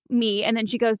like me, and then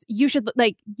she goes, "You should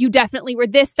like, you definitely were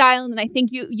this style, and then I think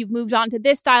you've moved on to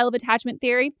this style of attachment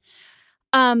theory."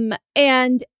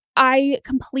 And I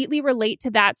completely relate to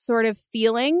that sort of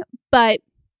feeling,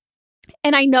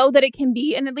 and I know that it can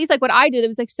be, and at least like what I did, it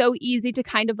was like so easy to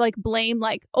kind of like blame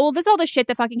like, oh, this all the shit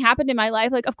that fucking happened in my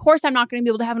life. Like, of course I'm not going to be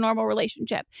able to have a normal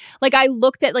relationship. Like I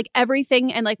looked at like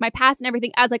everything and like my past and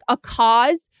everything as like a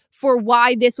cause for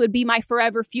why this would be my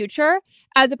forever future,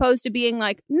 as opposed to being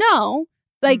like, no,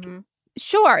 like,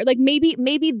 sure, like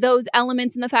maybe those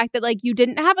elements and the fact that like you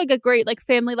didn't have like a great like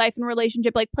family life and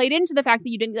relationship like played into the fact that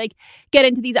you didn't like get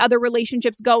into these other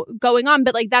relationships going on.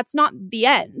 But like, that's not the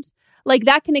end. Like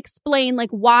that can explain like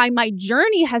why my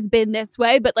journey has been this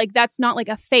way, but like that's not like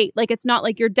a fate. Like it's not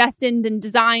like you're destined and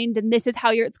designed and this is how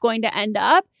it's going to end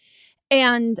up.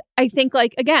 And I think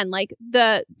like, again, like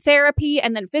the therapy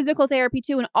and then physical therapy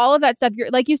too, and all of that stuff,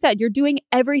 you're like you said, you're doing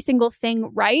every single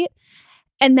thing right.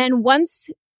 And then once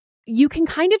you can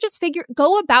kind of just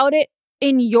go about it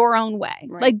in your own way,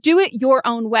 like do it your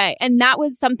own way. And that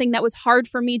was something that was hard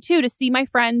for me too, to see my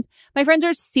friends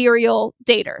are serial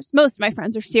daters. Most of my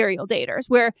friends are serial daters,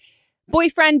 where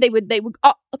boyfriend, they would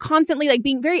constantly like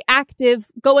being very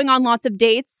active, going on lots of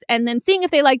dates and then seeing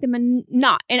if they like them and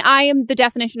not. And I am the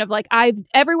definition of like,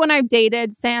 everyone I've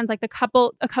dated, sans like a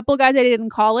couple guys I dated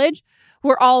in college,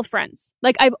 were all friends.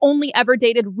 Like I've only ever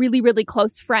dated really, really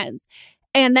close friends.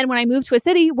 And then when I moved to a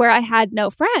city where I had no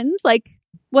friends, like,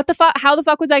 what the fuck? How the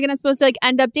fuck was I supposed to like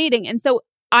end up dating? And so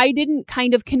I didn't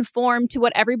kind of conform to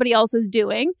what everybody else was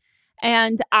doing.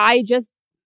 And I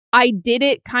did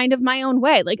it kind of my own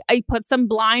way. Like I put some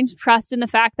blind trust in the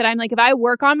fact that I'm like, if I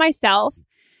work on myself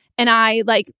and I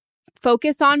like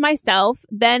focus on myself,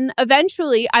 then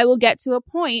eventually I will get to a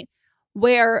point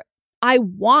where I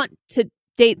want to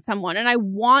date someone and I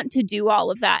want to do all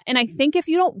of that. And I think if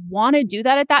you don't want to do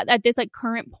that at this like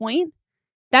current point,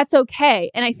 that's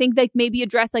okay. And I think like maybe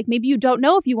address like maybe you don't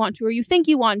know if you want to or you think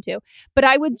you want to, but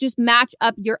I would just match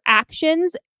up your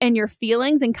actions and your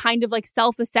feelings and kind of like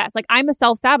self-assess. Like I'm a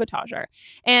self-sabotager.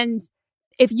 And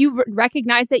if you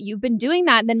recognize that you've been doing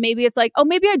that, then maybe it's like, oh,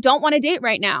 maybe I don't want to date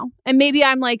right now. And maybe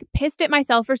I'm like pissed at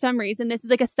myself for some reason. This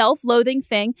is like a self-loathing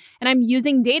thing. And I'm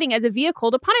using dating as a vehicle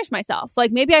to punish myself.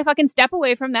 Like maybe I fucking step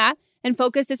away from that and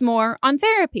focus this more on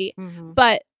therapy.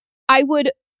 But I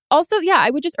would also, I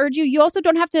would just urge you, you also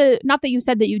don't have to, not that you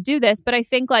said that you do this, but I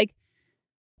think like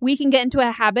we can get into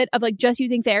a habit of like just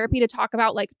using therapy to talk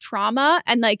about like trauma.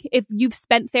 And like if you've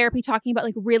spent therapy talking about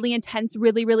like really intense,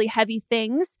 really, really heavy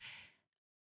things,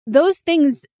 those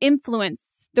things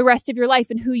influence the rest of your life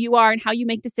and who you are and how you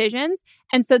make decisions.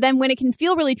 And so then when it can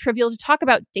feel really trivial to talk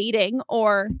about dating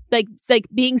or like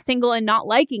being single and not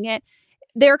liking it,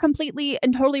 they're completely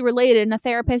and totally related. And a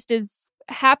therapist is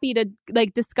happy to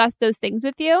like discuss those things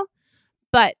with you.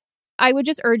 But I would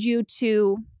just urge you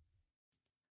to,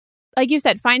 like you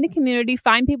said, find a community,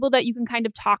 find people that you can kind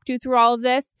of talk to through all of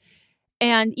this.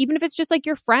 And even if it's just like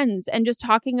your friends and just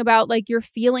talking about like your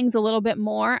feelings a little bit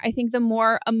more, I think the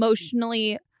more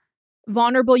emotionally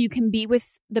vulnerable you can be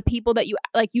with the people that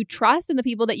you trust and the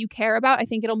people that you care about, I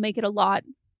think it'll make it a lot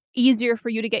easier for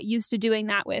you to get used to doing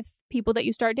that with people that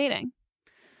you start dating.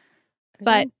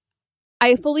 But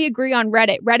I fully agree on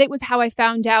Reddit. Reddit was how I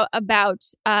found out about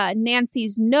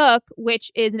Nancy's Nook,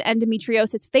 which is an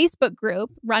endometriosis Facebook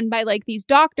group run by like these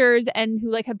doctors and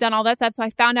who like have done all that stuff. So I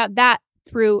found out that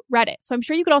through Reddit. So I'm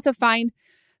sure you could also find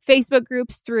Facebook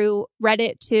groups through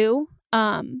Reddit too,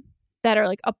 that are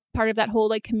like a part of that whole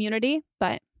like community,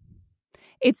 but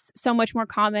it's so much more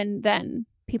common than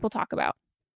people talk about.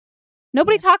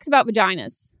 Nobody talks about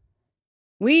vaginas.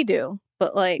 We do,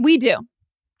 but like we do.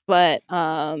 But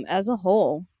as a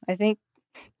whole, I think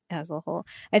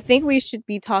we should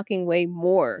be talking way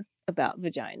more about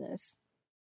vaginas.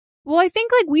 Well, I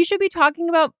think like we should be talking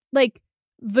about like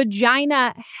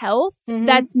vagina health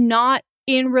that's not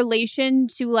in relation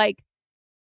to like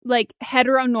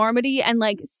heteronormity and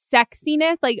like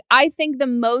sexiness. Like I think the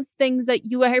most things that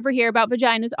you ever hear about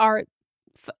vaginas are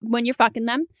when you're fucking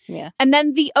them. Yeah. And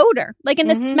then the odor, like, and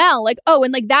the smell, like, oh,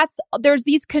 and like there's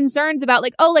these concerns about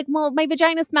like, oh, like, well, my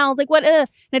vagina smells like what? And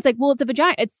it's like, well, it's a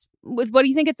vagina. It's with what do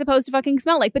you think it's supposed to fucking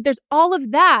smell like? But there's all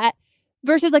of that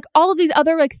versus like all of these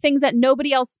other like things that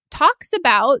nobody else talks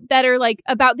about that are like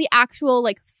about the actual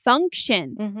like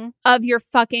function of your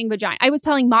fucking vagina. I was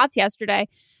telling Mott's yesterday,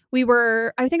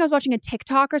 I think I was watching a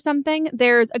TikTok or something.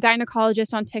 There's a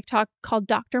gynecologist on TikTok called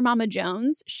Dr. Mama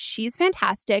Jones. She's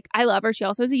fantastic. I love her. She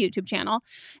also has a YouTube channel.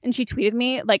 And she tweeted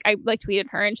me, like I like tweeted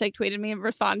her and she like tweeted me and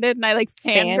responded. And I like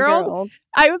fangirled.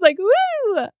 I was like,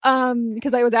 woo!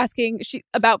 Because I was asking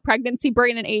about pregnancy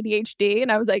brain and ADHD. And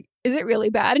I was like, is it really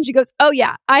bad? And she goes, oh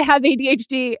yeah, I have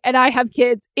ADHD and I have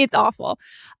kids. It's awful.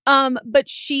 But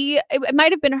it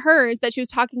might have been hers that she was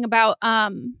talking about,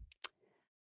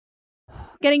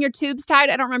 getting your tubes tied.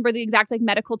 I don't remember the exact like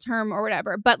medical term or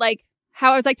whatever, but like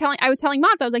how I was telling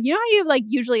Mott's, I was like, you know how you like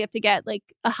usually have to get like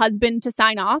a husband to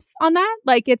sign off on that?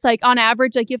 Like it's like on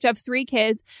average, like you have to have 3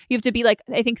 kids. You have to be like,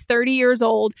 I think 30 years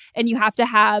old and you have to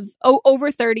have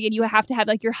over 30 and you have to have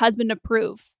like your husband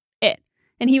approve it.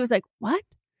 And he was like, what?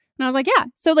 And I was like, yeah.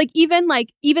 So like even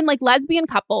lesbian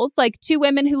couples, like 2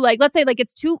 women who like, let's say like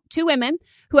it's two women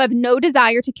who have no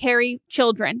desire to carry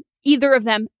children, either of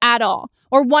them at all.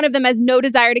 Or one of them has no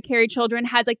desire to carry children,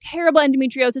 has like terrible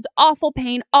endometriosis, awful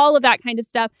pain, all of that kind of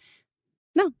stuff.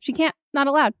 No, she can't, not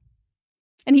allowed.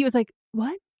 And he was like,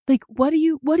 what? Like, what do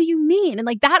you mean? And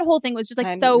like that whole thing was just like,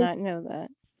 I did not know that.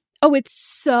 Oh, it's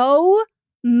so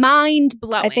mind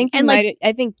blowing. I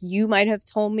think you might have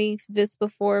told me this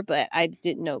before, but I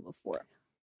didn't know before.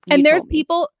 And there's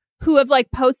people who have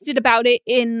like posted about it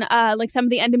in like some of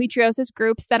the endometriosis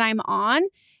groups that I'm on.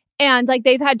 And like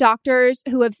they've had doctors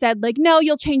who have said like, no,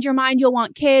 you'll change your mind. You'll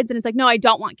want kids. And it's like, no, I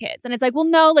don't want kids. And it's like, well,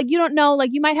 no, like you don't know, like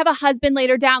you might have a husband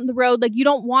later down the road. Like you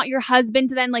don't want your husband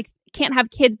to then like can't have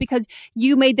kids because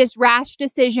you made this rash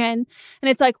decision. And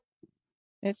it's like,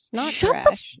 it's not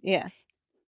rash. Yeah.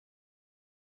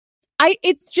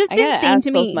 It's just insane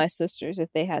to me. Both my sisters if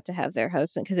they had to have their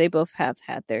husband because they both have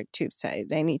had their tubes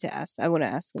tied. I need to ask. I want to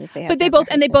ask them if they have. But they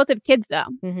both have kids though.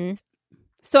 Mm-hmm.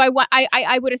 So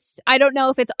I don't know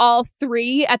if it's all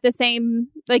 3 at the same,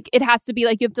 like it has to be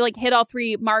like you have to like hit all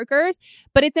 3 markers,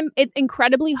 but it's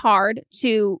incredibly hard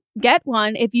to get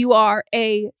one if you are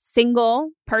a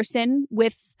single person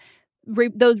with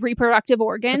those reproductive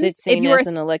organs. Is it seen as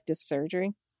an elective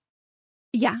surgery?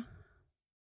 Yeah.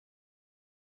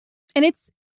 And it's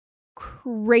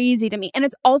crazy to me. And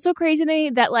it's also crazy to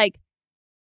me that like,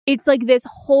 it's like this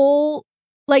whole,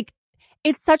 like,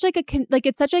 it's such like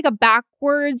a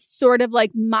backwards sort of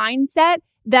like mindset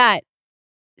that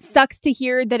sucks to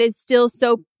hear that is still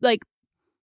so like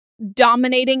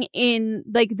dominating in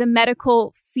like the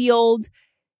medical field.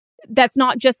 That's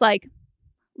not just like,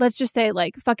 let's just say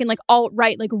like fucking like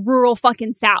alt-right, like rural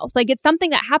fucking South. Like it's something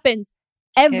that happens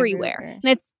everywhere.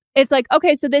 And it's like,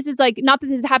 okay, so this is like, not that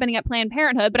this is happening at Planned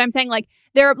Parenthood, but I'm saying like,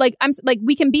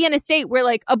 we can be in a state where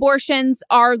like abortions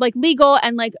are like legal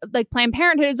and like Planned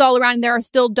Parenthood is all around. And there are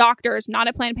still doctors, not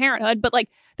at Planned Parenthood, but like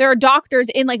there are doctors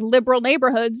in like liberal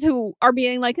neighborhoods who are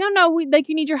being like, no, like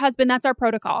you need your husband. That's our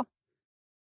protocol.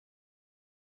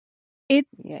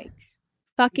 It's Yikes.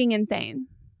 Fucking insane.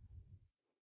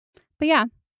 But yeah,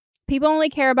 people only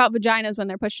care about vaginas when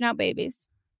they're pushing out babies.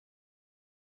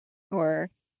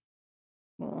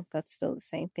 Well, that's still the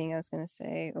same thing I was going to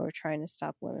say, or trying to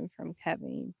stop women from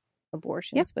having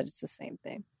abortions, but it's the same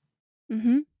thing.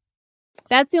 Mm-hmm.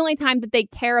 That's the only time that they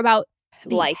care about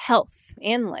life, health,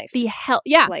 and life. The health,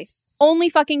 yeah, life. Only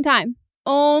fucking time.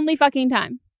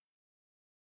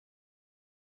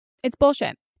 It's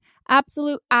bullshit.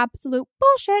 Absolute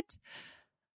bullshit.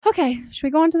 Okay, should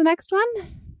we go on to the next one?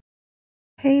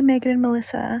 Hey, Megan and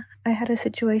Melissa. I had a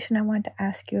situation I wanted to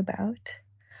ask you about.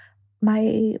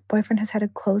 My boyfriend has had a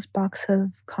closed box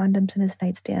of condoms in his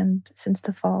nightstand since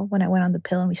the fall when I went on the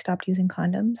pill and we stopped using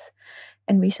condoms.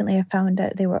 And recently I found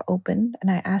that they were open and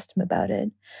I asked him about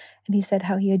it. And he said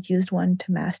how he had used one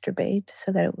to masturbate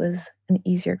so that it was an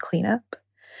easier cleanup.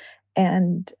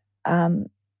 And I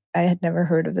had never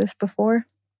heard of this before.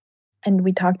 And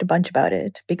we talked a bunch about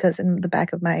it because in the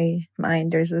back of my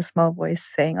mind, there's a small voice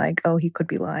saying like, oh, he could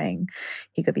be lying.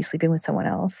 He could be sleeping with someone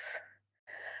else.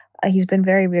 He's been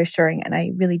very reassuring, and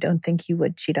I really don't think he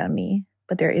would cheat on me.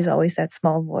 But there is always that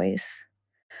small voice.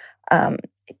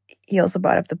 He also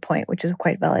brought up the point, which is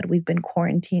quite valid. We've been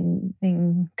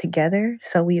quarantining together.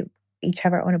 So we each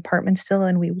have our own apartment still,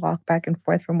 and we walk back and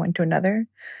forth from one to another.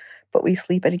 But we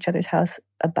sleep at each other's house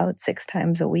about 6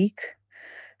 times a week.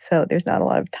 So there's not a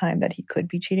lot of time that he could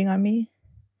be cheating on me.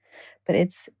 But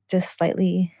it's just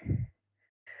slightly...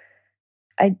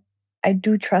 I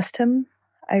do trust him.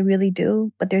 I really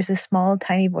do. But there's a small,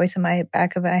 tiny voice in my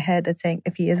back of my head that's saying,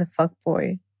 if he is a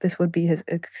fuckboy, this would be his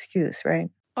excuse, right?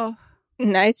 Oh,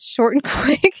 nice, short and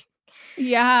quick.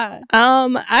 Yeah.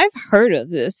 I've heard of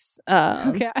this.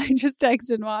 Okay, I just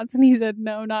texted Watts and he said,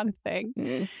 no, not a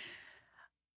thing.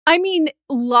 I mean,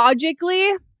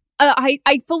 logically, I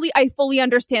fully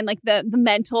understand like the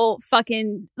mental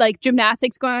fucking like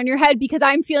gymnastics going on in your head because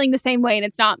I'm feeling the same way and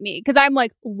it's not me. Because I'm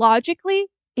like, logically,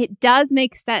 it does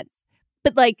make sense.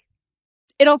 But like,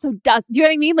 it also does. Do you know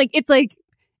what I mean? Like, it's like,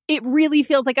 it really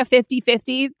feels like a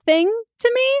 50-50 thing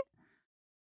to me.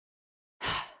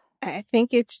 I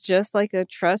think it's just like a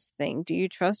trust thing. Do you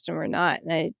trust him or not?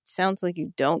 And it sounds like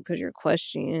you don't because you're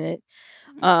questioning it.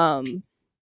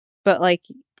 But like,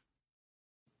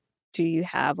 do you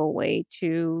have a way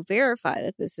to verify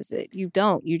that this is it? You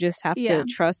don't. You just have to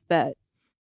trust that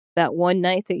one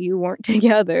night that you weren't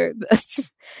together,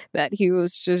 that he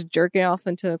was just jerking off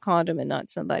into a condom and not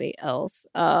somebody else.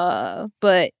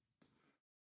 But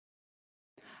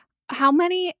how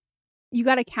many? You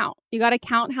got to count. You got to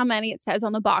count how many it says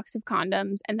on the box of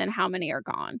condoms and then how many are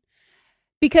gone.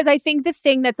 Because I think the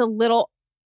thing that's a little...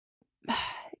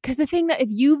 Because the thing that if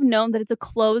you've known that it's a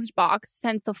closed box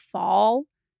since the fall,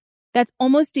 that's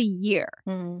almost a year.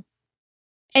 Mm-hmm.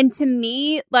 And to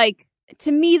me,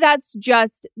 that's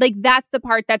just like, that's the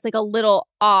part that's like a little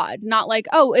odd. Not like,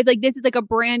 oh, it's like, this is like a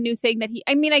brand new thing that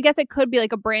I guess it could be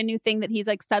like a brand new thing that he's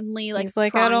like suddenly like, he's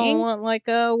like, trying. I don't want like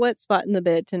a wet spot in the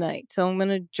bed tonight. So I'm going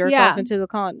to jerk off into the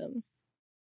condom,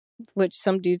 which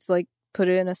some dudes like put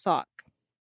it in a sock.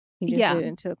 He just did it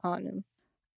into a condom.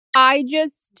 I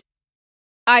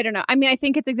don't know. I mean, I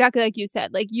think it's exactly like you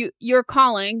said, like you're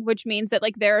calling, which means that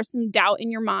like there is some doubt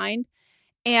in your mind.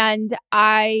 And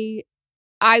I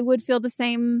would feel the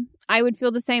same. I would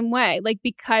feel the same way. Like,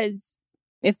 because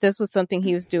if this was something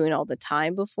he was doing all the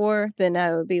time before, then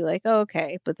I would be like, oh,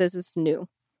 okay, but this is new.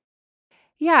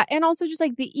 Yeah. And also just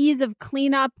like the ease of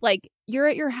cleanup, like you're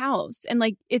at your house and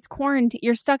like it's quarantine.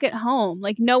 You're stuck at home.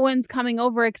 Like no one's coming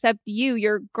over except you,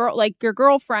 your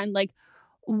girlfriend. Like,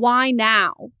 why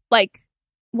now? Like,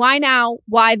 why now?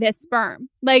 Why this sperm?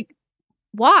 Like,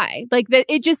 why? Like that.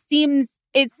 It seems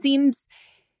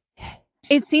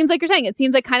like you're saying, it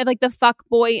seems like kind of like the fuck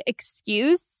boy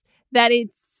excuse that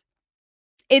it's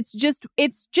just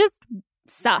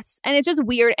sus and it's just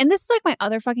weird. And this is like my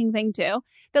other fucking thing too,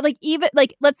 that like, even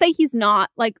like, let's say he's not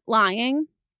like lying,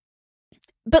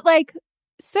 but like,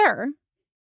 sir,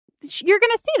 you're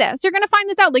going to see this. You're going to find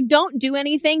this out. Like, don't do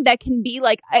anything that can be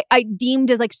like, I deemed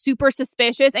as like super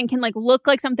suspicious and can like look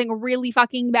like something really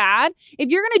fucking bad. If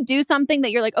you're going to do something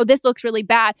that you're like, oh, this looks really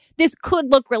bad. This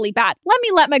could look really bad.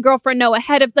 Let my girlfriend know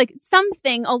ahead of like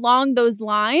something along those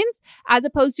lines, as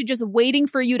opposed to just waiting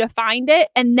for you to find it.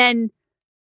 And then,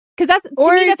 because that's,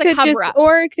 to me, that's a cover up.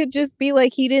 Or it could just be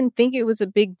like, he didn't think it was a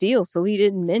big deal. So he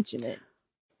didn't mention it.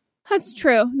 That's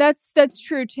true. That's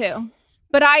true too.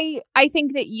 But I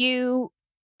think that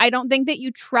I don't think that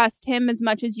you trust him as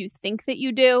much as you think that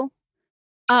you do.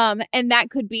 And that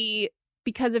could be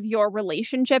because of your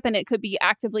relationship, and it could be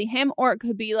actively him, or it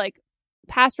could be like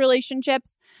past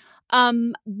relationships.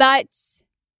 But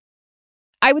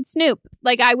I would snoop.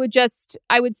 Like I would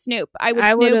snoop. I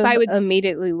would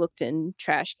immediately looked in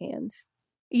trash cans.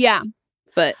 Yeah.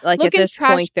 But like at this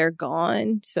point they're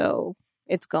gone. So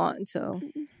it's gone. So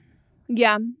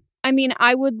yeah. I mean,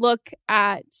 I would look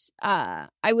at, I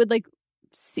would like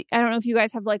see, I don't know if you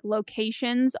guys have like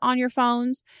locations on your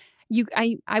phones.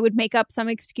 I would make up some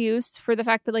excuse for the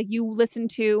fact that like you listen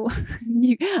to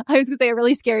I was gonna say a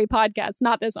really scary podcast,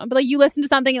 not this one, but like you listen to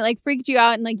something and like freaked you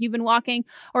out and like you've been walking,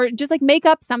 or just like make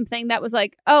up something that was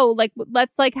like, oh, like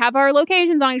let's like have our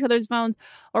locations on each other's phones,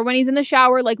 or when he's in the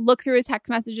shower, like look through his text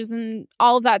messages and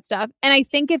all of that stuff. And I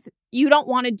think if you don't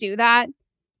want to do that,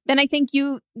 then I think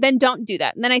then don't do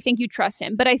that. And then I think you trust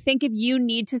him. But I think if you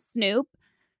need to snoop,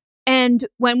 and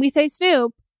when we say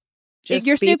snoop, Just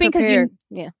you're be snooping because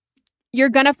prepared. you're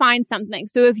going to find something.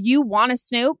 So if you want to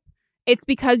snoop, it's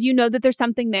because you know that there's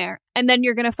something there, and then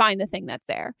you're going to find the thing that's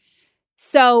there.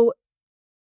 So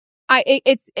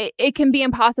it can be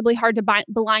impossibly hard to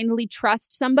blindly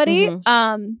trust somebody.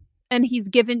 Mm-hmm. And he's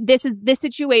given, this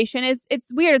situation is,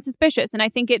 it's weird, it's suspicious. And I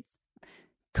think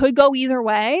could go either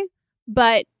way,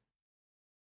 but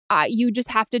you just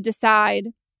have to decide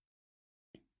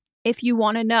if you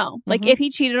want to know. Like, if he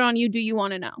cheated on you, do you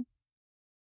want to know?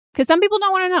 Because some people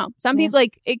don't want to know. Some people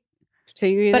like it. So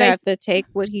you either have to take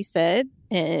what he said,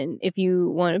 and if you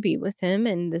want to be with him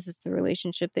and this is the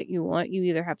relationship that you want, you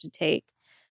either have to take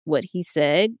what he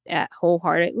said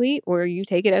wholeheartedly, or you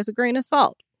take it as a grain of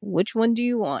salt. Which one do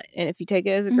you want? And if you take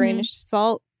it as a grain of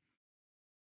salt,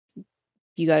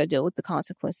 you got to deal with the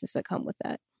consequences that come with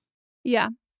that. Yeah.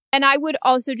 And I would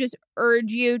also just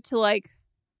urge you to like,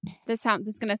 this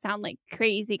is going to sound like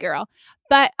crazy girl,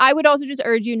 but I would also just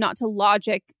urge you not to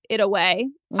logic it away.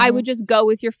 I would just go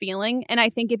with your feeling. And I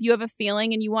think if you have a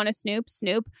feeling and you want to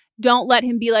snoop. Don't let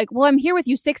him be like, well, I'm here with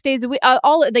you 6 days a week,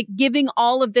 all like giving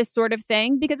all of this sort of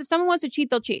thing. Because if someone wants to cheat,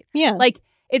 they'll cheat. Yeah. Like,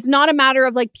 it's not a matter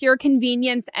of like pure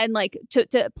convenience and like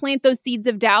to plant those seeds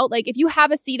of doubt. Like, if you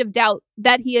have a seed of doubt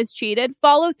that he has cheated,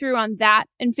 follow through on that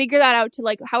and figure that out to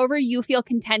like however you feel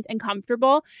content and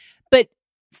comfortable. But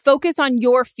focus on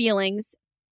your feelings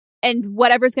and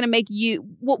whatever's going to make you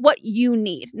what you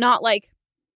need, not like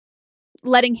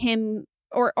letting him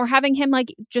or having him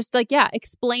like just like, yeah,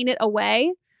 explain it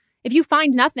away. If you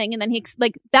find nothing and then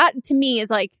like that to me is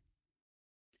like,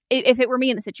 if it were me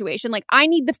in the situation, like I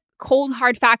need the cold,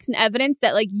 hard facts and evidence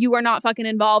that like you are not fucking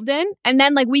involved in. And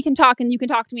then like we can talk and you can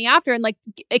talk to me after and like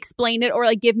explain it or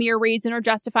like give me a reason or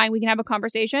justifying. We can have a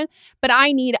conversation. But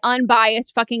I need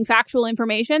unbiased fucking factual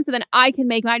information so then I can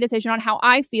make my decision on how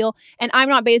I feel. And I'm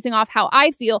not basing off how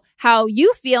I feel, how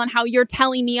you feel, and how you're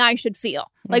telling me I should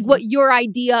feel. Like what your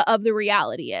idea of the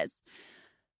reality is.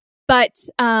 But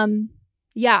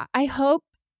yeah, I hope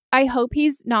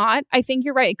he's not. I think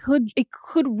you're right. It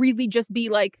could really just be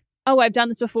like, oh, I've done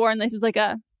this before and this was like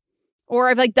or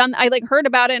I've like I like heard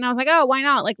about it and I was like, oh, why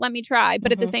not? Like, let me try.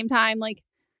 But at the same time, like,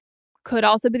 could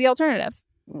also be the alternative.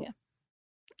 Yeah.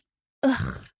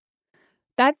 Ugh.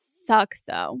 That sucks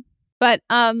though. But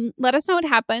let us know what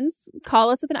happens.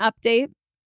 Call us with an update.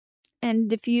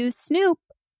 And if you snoop,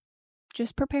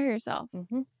 just prepare yourself.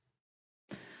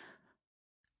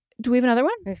 Do we have another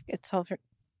one? It's over.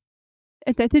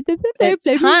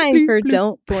 It's time for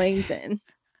Don't Blame Ben.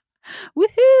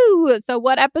 Woohoo! So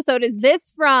what episode is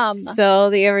this from?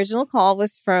 So the original call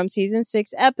was from season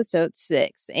 6, episode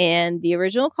 6. And the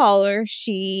original caller,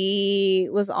 she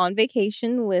was on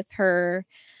vacation with her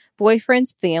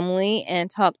boyfriend's family and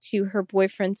talked to her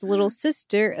boyfriend's little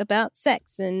sister about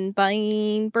sex and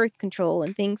buying birth control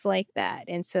and things like that.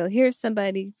 And so here's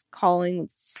somebody calling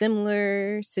with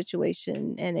similar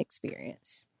situation and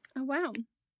experience. Oh, wow.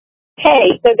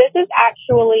 Hey, so this is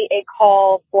actually a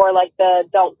call for like the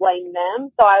Don't Blame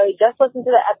Them. So I just listened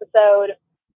to the episode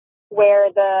where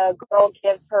the girl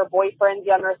gives her boyfriend's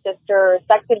younger sister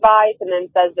sex advice and then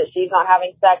says that she's not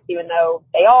having sex even though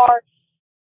they are.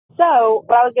 So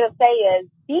what I was going to say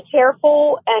is be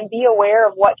careful and be aware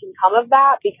of what can come of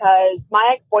that, because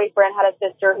my ex-boyfriend had a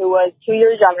sister who was 2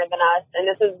 years younger than us. And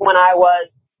this is when I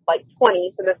was like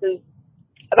 20. So this is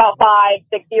about 5-6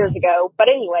 years ago.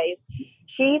 But anyways,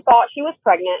 she thought she was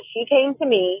pregnant. She came to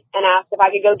me and asked if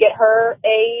I could go get her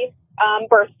a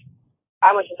birth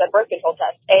control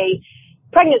test, a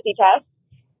pregnancy test.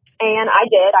 And I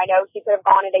did. I know she could have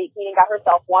gone at 18 and got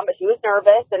herself one, but she was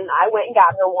nervous, and I went and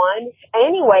got her one. And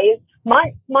anyways,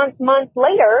 months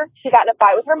later, she got in a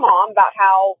fight with her mom about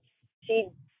how she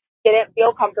didn't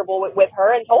feel comfortable with her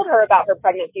and told her about her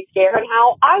pregnancy scare and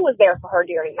how I was there for her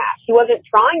during that. She wasn't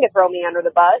trying to throw me under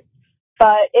the bus,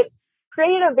 but it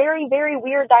created a very, very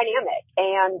weird dynamic.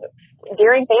 And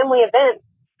during family events,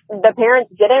 the parents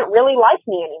didn't really like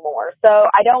me anymore. So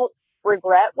I don't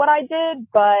regret what I did,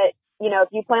 but you know, if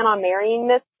you plan on marrying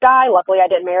this guy, luckily I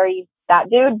didn't marry that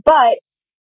dude, but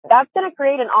that's going to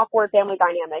create an awkward family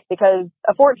dynamic because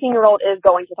a 14-year-old is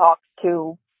going to talk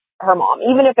to her mom,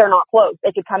 even if they're not close.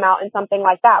 It could come out in something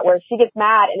like that where she gets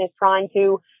mad and is trying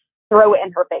to throw it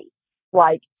in her face.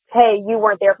 Like, hey, you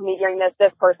weren't there for me during this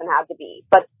person had to be.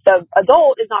 But the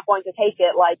adult is not going to take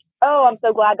it like, oh, I'm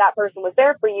so glad that person was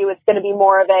there for you. It's going to be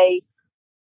more of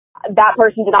that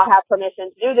person did not have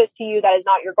permission to do this to you. That is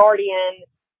not your guardian.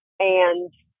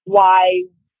 And why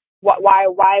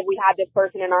we had this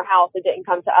person in our house that didn't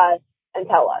come to us and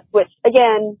tell us, which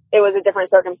again, it was a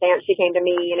different circumstance. She came to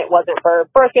me and it wasn't for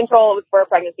birth control. It was for a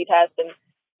pregnancy test. And,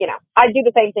 I'd do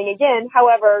the same thing again.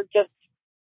 However, just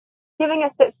giving a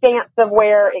stance of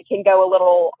where it can go a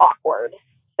little awkward.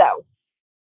 So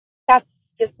that's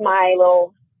just my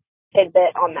little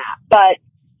tidbit on that. But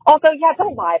also,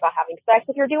 don't lie about having sex.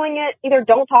 If you're doing it, either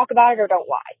don't talk about it or don't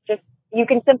lie. You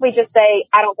can simply just say,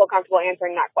 I don't feel comfortable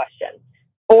answering that question.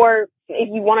 Or if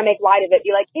you want to make light of it,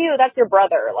 be like, ew, that's your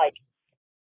brother,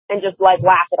 and just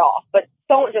laugh it off. But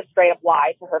don't just straight up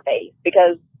lie to her face,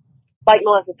 because like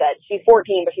Melissa said, she's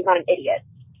 14, but she's not an idiot.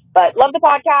 But love the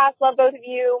podcast. Love both of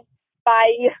you.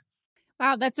 Bye.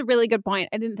 Wow, that's a really good point.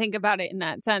 I didn't think about it in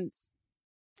that sense.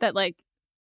 That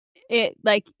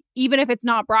even if it's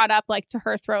not brought up to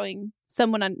her throwing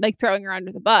someone on, throwing her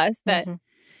under the bus, that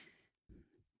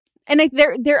and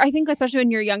there I think especially when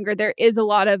you're younger, there is a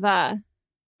lot of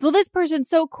well, this person's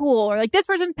so cool, or this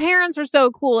person's parents are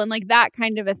so cool, and that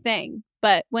kind of a thing.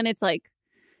 But when it's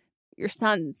your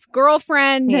son's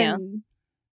girlfriend, and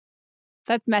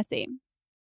that's messy.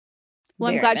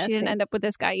 Well, I'm glad she didn't end up with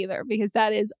this guy either, because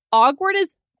that is awkward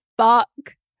as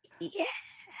fuck. Yeah.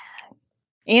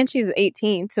 And she was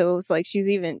 18, so it was she was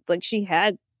even she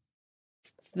had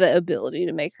the ability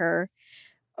to make her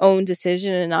own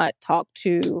decision and not talk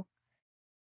to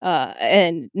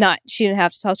she didn't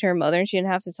have to talk to her mother, and she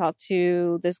didn't have to talk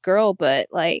to this girl, but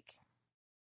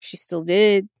she still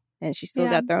did, and she still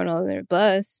got thrown under the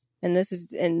bus. And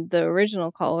the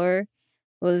original caller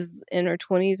was in her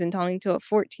 20s and talking to a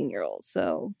 14-year-old,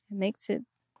 so it makes it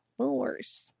a little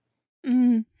worse.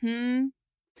 We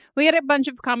had a bunch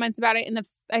of comments about it in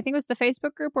I think it was the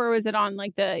Facebook group, or was it on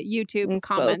the YouTube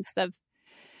comments of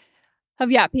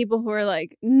people who are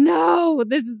no,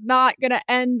 this is not gonna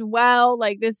end well.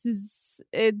 It's as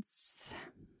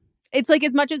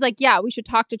much as we should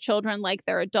talk to children like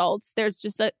they're adults. There's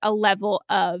just a level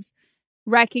of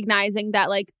recognizing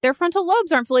that their frontal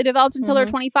lobes aren't fully developed until they're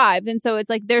 25, and so it's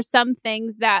there's some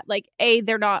things that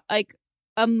they're not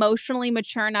emotionally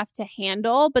mature enough to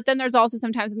handle. But then there's also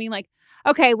sometimes being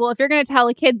okay, well, if you're going to tell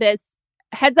a kid this,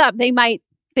 heads up, they might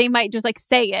just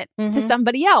say it to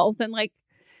somebody else, and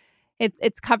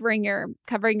it's covering your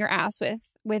ass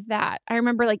with that. I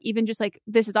remember even just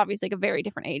this is obviously a very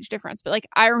different age difference, but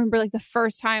I remember the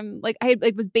first time I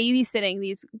was babysitting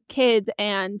these kids,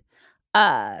 and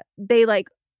they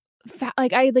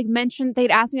I mentioned,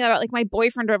 they'd asked me about my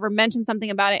boyfriend or whatever, mentioned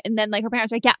something about it, and then her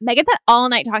parents were yeah, Megan said all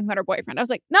night talking about her boyfriend. I was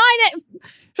no, I didn't.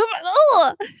 She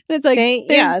was and it's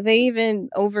they even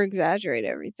over exaggerate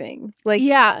everything.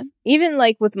 Even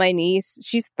with my niece,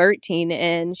 she's 13,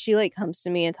 and she comes to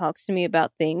me and talks to me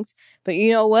about things, but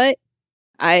you know what?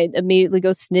 I immediately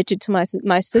go snitch it to my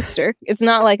sister. It's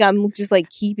not I'm just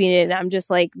keeping it, and I'm just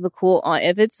the cool aunt.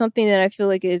 If it's something that I feel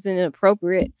isn't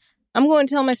appropriate, I'm going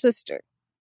to tell my sister.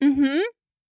 I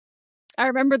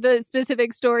remember the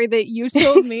specific story that you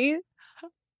told me.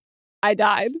 I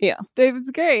died. Yeah, it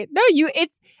was great. No,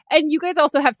 and you guys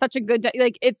also have such a good you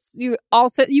guys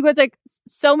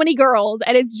so many girls,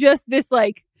 and it's just this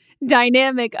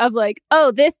dynamic of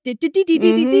oh, this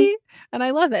and I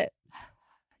love it.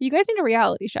 You guys need a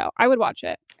reality show. I would watch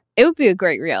it. It would be a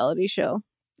great reality show.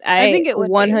 I think it would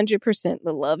 100%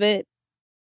 would love it.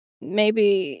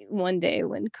 Maybe one day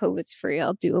when COVID's free,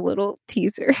 I'll do a little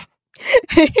teaser.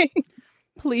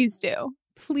 Please do.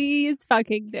 Please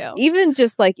fucking do. Even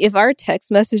just if our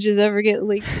text messages ever get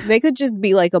leaked, they could just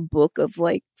be a book of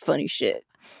funny shit.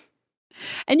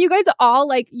 And you guys all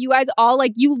you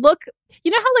look,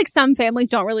 you know how some families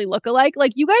don't really look alike?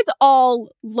 You guys all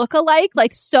look alike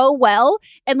so well,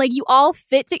 and you all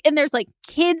fit and there's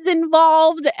kids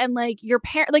involved, and your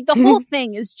parent, the whole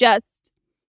thing is just,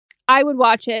 I would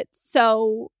watch it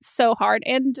so hard.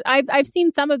 And I've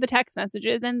seen some of the text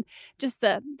messages, and just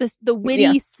the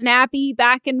witty, snappy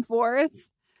back and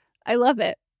forth. I love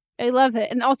it.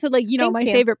 And also my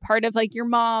favorite part of your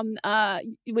mom,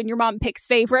 when your mom picks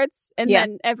favorites, and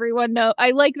then everyone know. I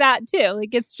like that too.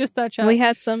 It's just such a. We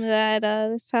had some of that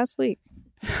this past week.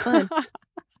 It's fun.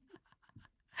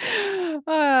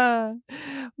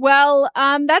 Well,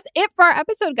 that's it for our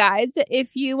episode, guys.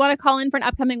 If you want to call in for an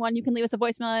upcoming one, you can leave us a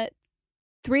voicemail at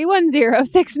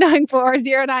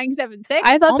 310-694-0976.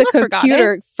 I thought the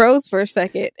computer froze for a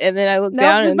second, and then I looked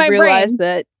down and realized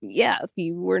that if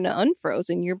you were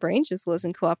unfrozen, your brain just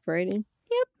wasn't cooperating.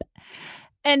 Yep.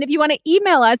 And if you want to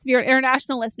email us, if you're an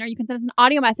international listener, you can send us an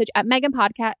audio message at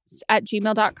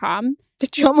meganpodcast@gmail.com.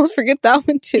 Did you almost forget that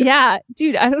one too? Yeah,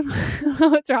 dude, I don't know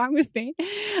what's wrong with me.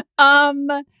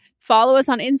 Follow us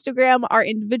on Instagram, our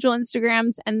individual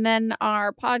Instagrams, and then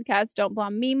our podcast, Don't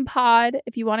Blonde Meme Pod,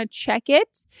 if you want to check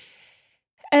it.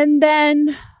 And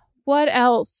then what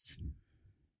else?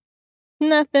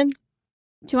 Nothing.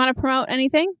 Do you want to promote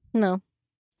anything? No.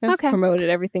 I've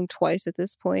promoted everything twice at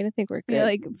this point. I think we're good. You're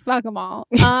like, fuck them all.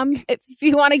 If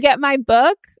you want to get my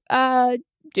book, do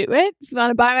it. If you want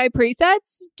to buy my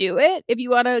presets, do it. If you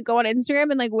want to go on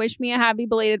Instagram and like wish me a happy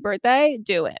belated birthday,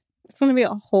 do it. It's going to be a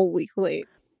whole week late.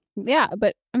 Yeah,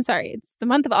 but I'm sorry. It's the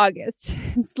month of August.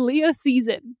 It's Leo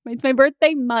season. It's my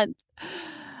birthday month.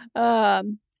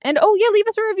 And leave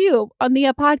us a review on the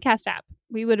podcast app.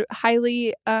 We would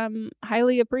highly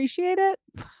appreciate it.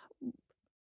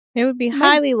 It would be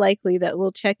highly likely that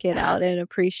we'll check it out and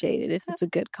appreciate it if it's a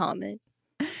good comment.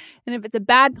 And if it's a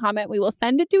bad comment, we will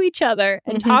send it to each other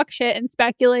and talk shit and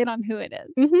speculate on who it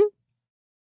is. Mm-hmm.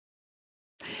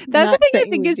 That's the thing I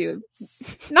think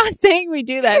is not saying we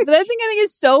do that, but that's the thing I think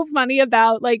is so funny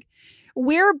about like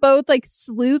we're both like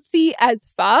sleuthy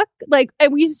as fuck, like,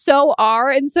 and we so are.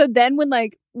 And so then when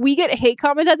like we get hate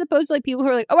comments as opposed to like people who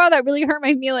are like, oh wow, that really hurt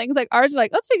my feelings. Like ours are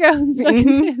like, let's figure out who this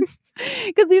fucking is.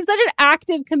 Because we have such an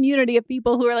active community of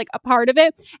people who are like a part of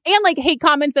it. And like hate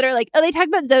comments that are like, oh, they talk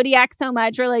about Zodiac so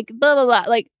much or like blah, blah, blah.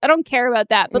 Like, I don't care about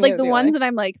that. But like the ones that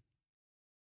I'm like,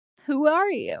 who are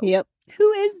you? Yep.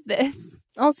 Who is this?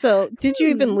 Also, did you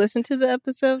even listen to the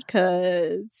episode?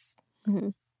 Because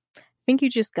I think you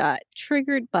just got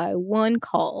triggered by one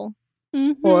call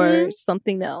or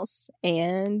something else.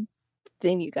 And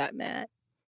then you got mad.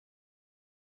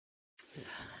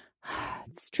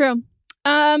 It's true.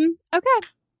 Okay.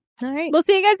 All right. We'll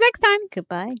see you guys next time.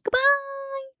 Goodbye.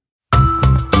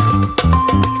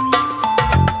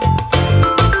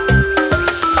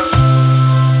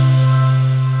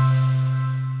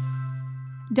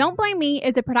 Don't Blame Me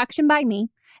is a production by me,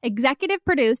 executive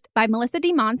produced by Melissa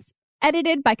DeMonts,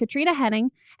 edited by Katrina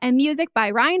Henning, and music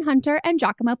by Ryan Hunter and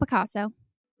Giacomo Picasso.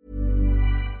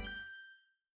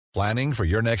 Planning for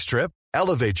your next trip?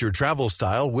 Elevate your travel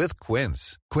style with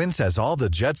Quince. Quince has all the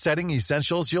jet-setting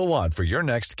essentials you'll want for your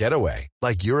next getaway,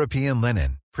 like European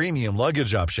linen, premium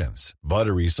luggage options,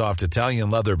 buttery soft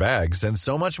Italian leather bags, and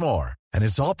so much more. And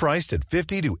it's all priced at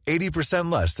 50 to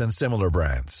 80% less than similar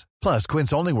brands. Plus,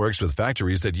 Quince only works with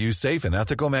factories that use safe and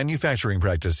ethical manufacturing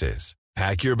practices.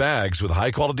 Pack your bags with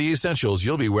high-quality essentials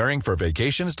you'll be wearing for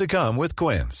vacations to come with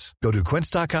Quince. Go to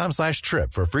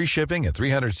quince.com/trip for free shipping and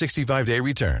 365-day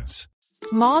returns.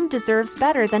 Mom deserves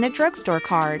better than a drugstore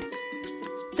card.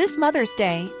 This Mother's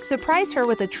Day, surprise her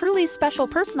with a truly special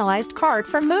personalized card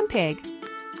from Moonpig.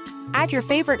 Add your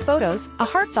favorite photos, a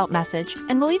heartfelt message,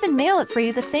 and we'll even mail it for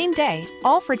you the same day,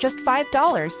 all for just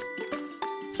 $5.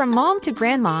 From mom to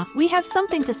grandma, we have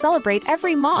something to celebrate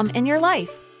every mom in your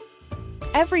life.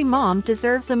 Every mom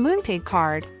deserves a Moonpig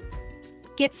card.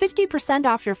 Get 50%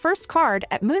 off your first card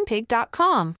at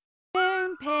Moonpig.com.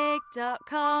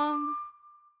 Moonpig.com.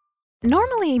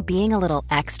 Normally, being a little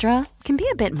extra can be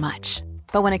a bit much.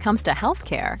 But when it comes to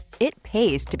healthcare, it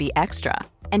pays to be extra.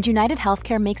 And United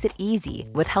Healthcare makes it easy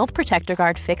with Health Protector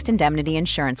Guard fixed indemnity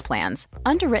insurance plans.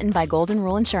 Underwritten by Golden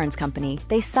Rule Insurance Company,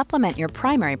 they supplement your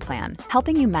primary plan,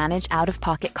 helping you manage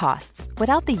out-of-pocket costs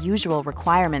without the usual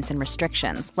requirements and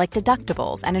restrictions like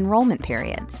deductibles and enrollment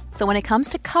periods. So when it comes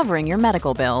to covering your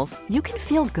medical bills, you can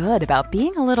feel good about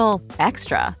being a little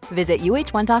extra. Visit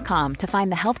uh1.com to find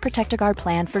the Health Protector Guard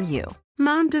plan for you.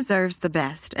 Mom deserves the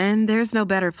best, and there's no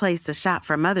better place to shop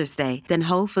for Mother's Day than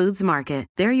Whole Foods Market.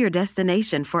 They're your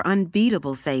destination for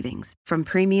unbeatable savings, from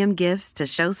premium gifts to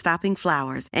show-stopping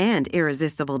flowers and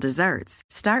irresistible desserts.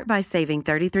 Start by saving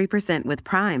 33% with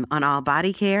Prime on all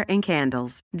body care and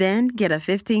candles. Then get a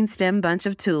 15-stem bunch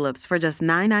of tulips for just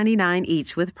 $9.99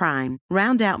 each with Prime.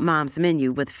 Round out Mom's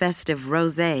menu with festive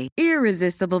rosé,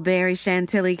 irresistible berry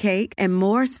chantilly cake, and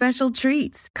more special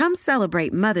treats. Come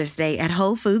celebrate Mother's Day at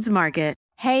Whole Foods Market.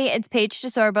 Hey, it's Paige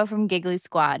DeSorbo from Giggly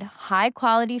Squad. High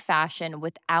quality fashion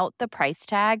without the price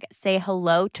tag. Say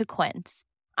hello to Quince.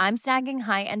 I'm snagging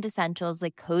high-end essentials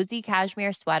like cozy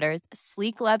cashmere sweaters,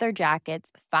 sleek leather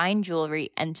jackets, fine jewelry,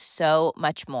 and so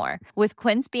much more. With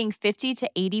Quince being 50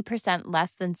 to 80%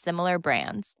 less than similar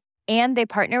brands. And they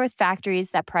partner with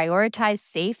factories that prioritize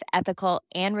safe, ethical,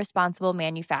 and responsible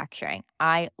manufacturing.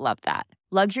 I love that.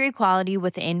 Luxury quality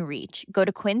within reach. Go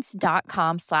to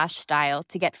quince.com/style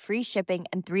to get free shipping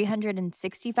and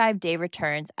 365-day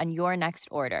returns on your next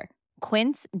order.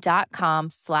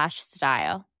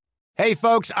 Quince.com/style. Hey,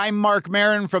 folks, I'm Mark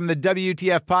Maron from the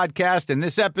WTF Podcast, and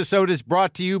this episode is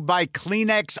brought to you by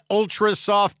Kleenex Ultra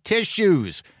Soft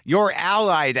Tissues, your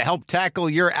ally to help tackle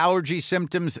your allergy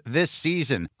symptoms this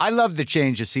season. I love the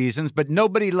change of seasons, but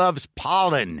nobody loves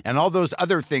pollen and all those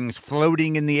other things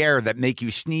floating in the air that make you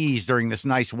sneeze during this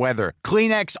nice weather.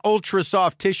 Kleenex Ultra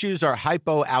Soft Tissues are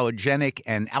hypoallergenic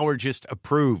and allergist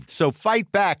approved, so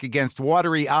fight back against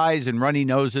watery eyes and runny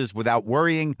noses without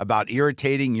worrying about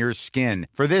irritating your skin.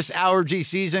 For this allergy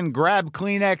season, grab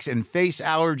Kleenex and face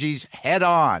allergies head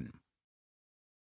on.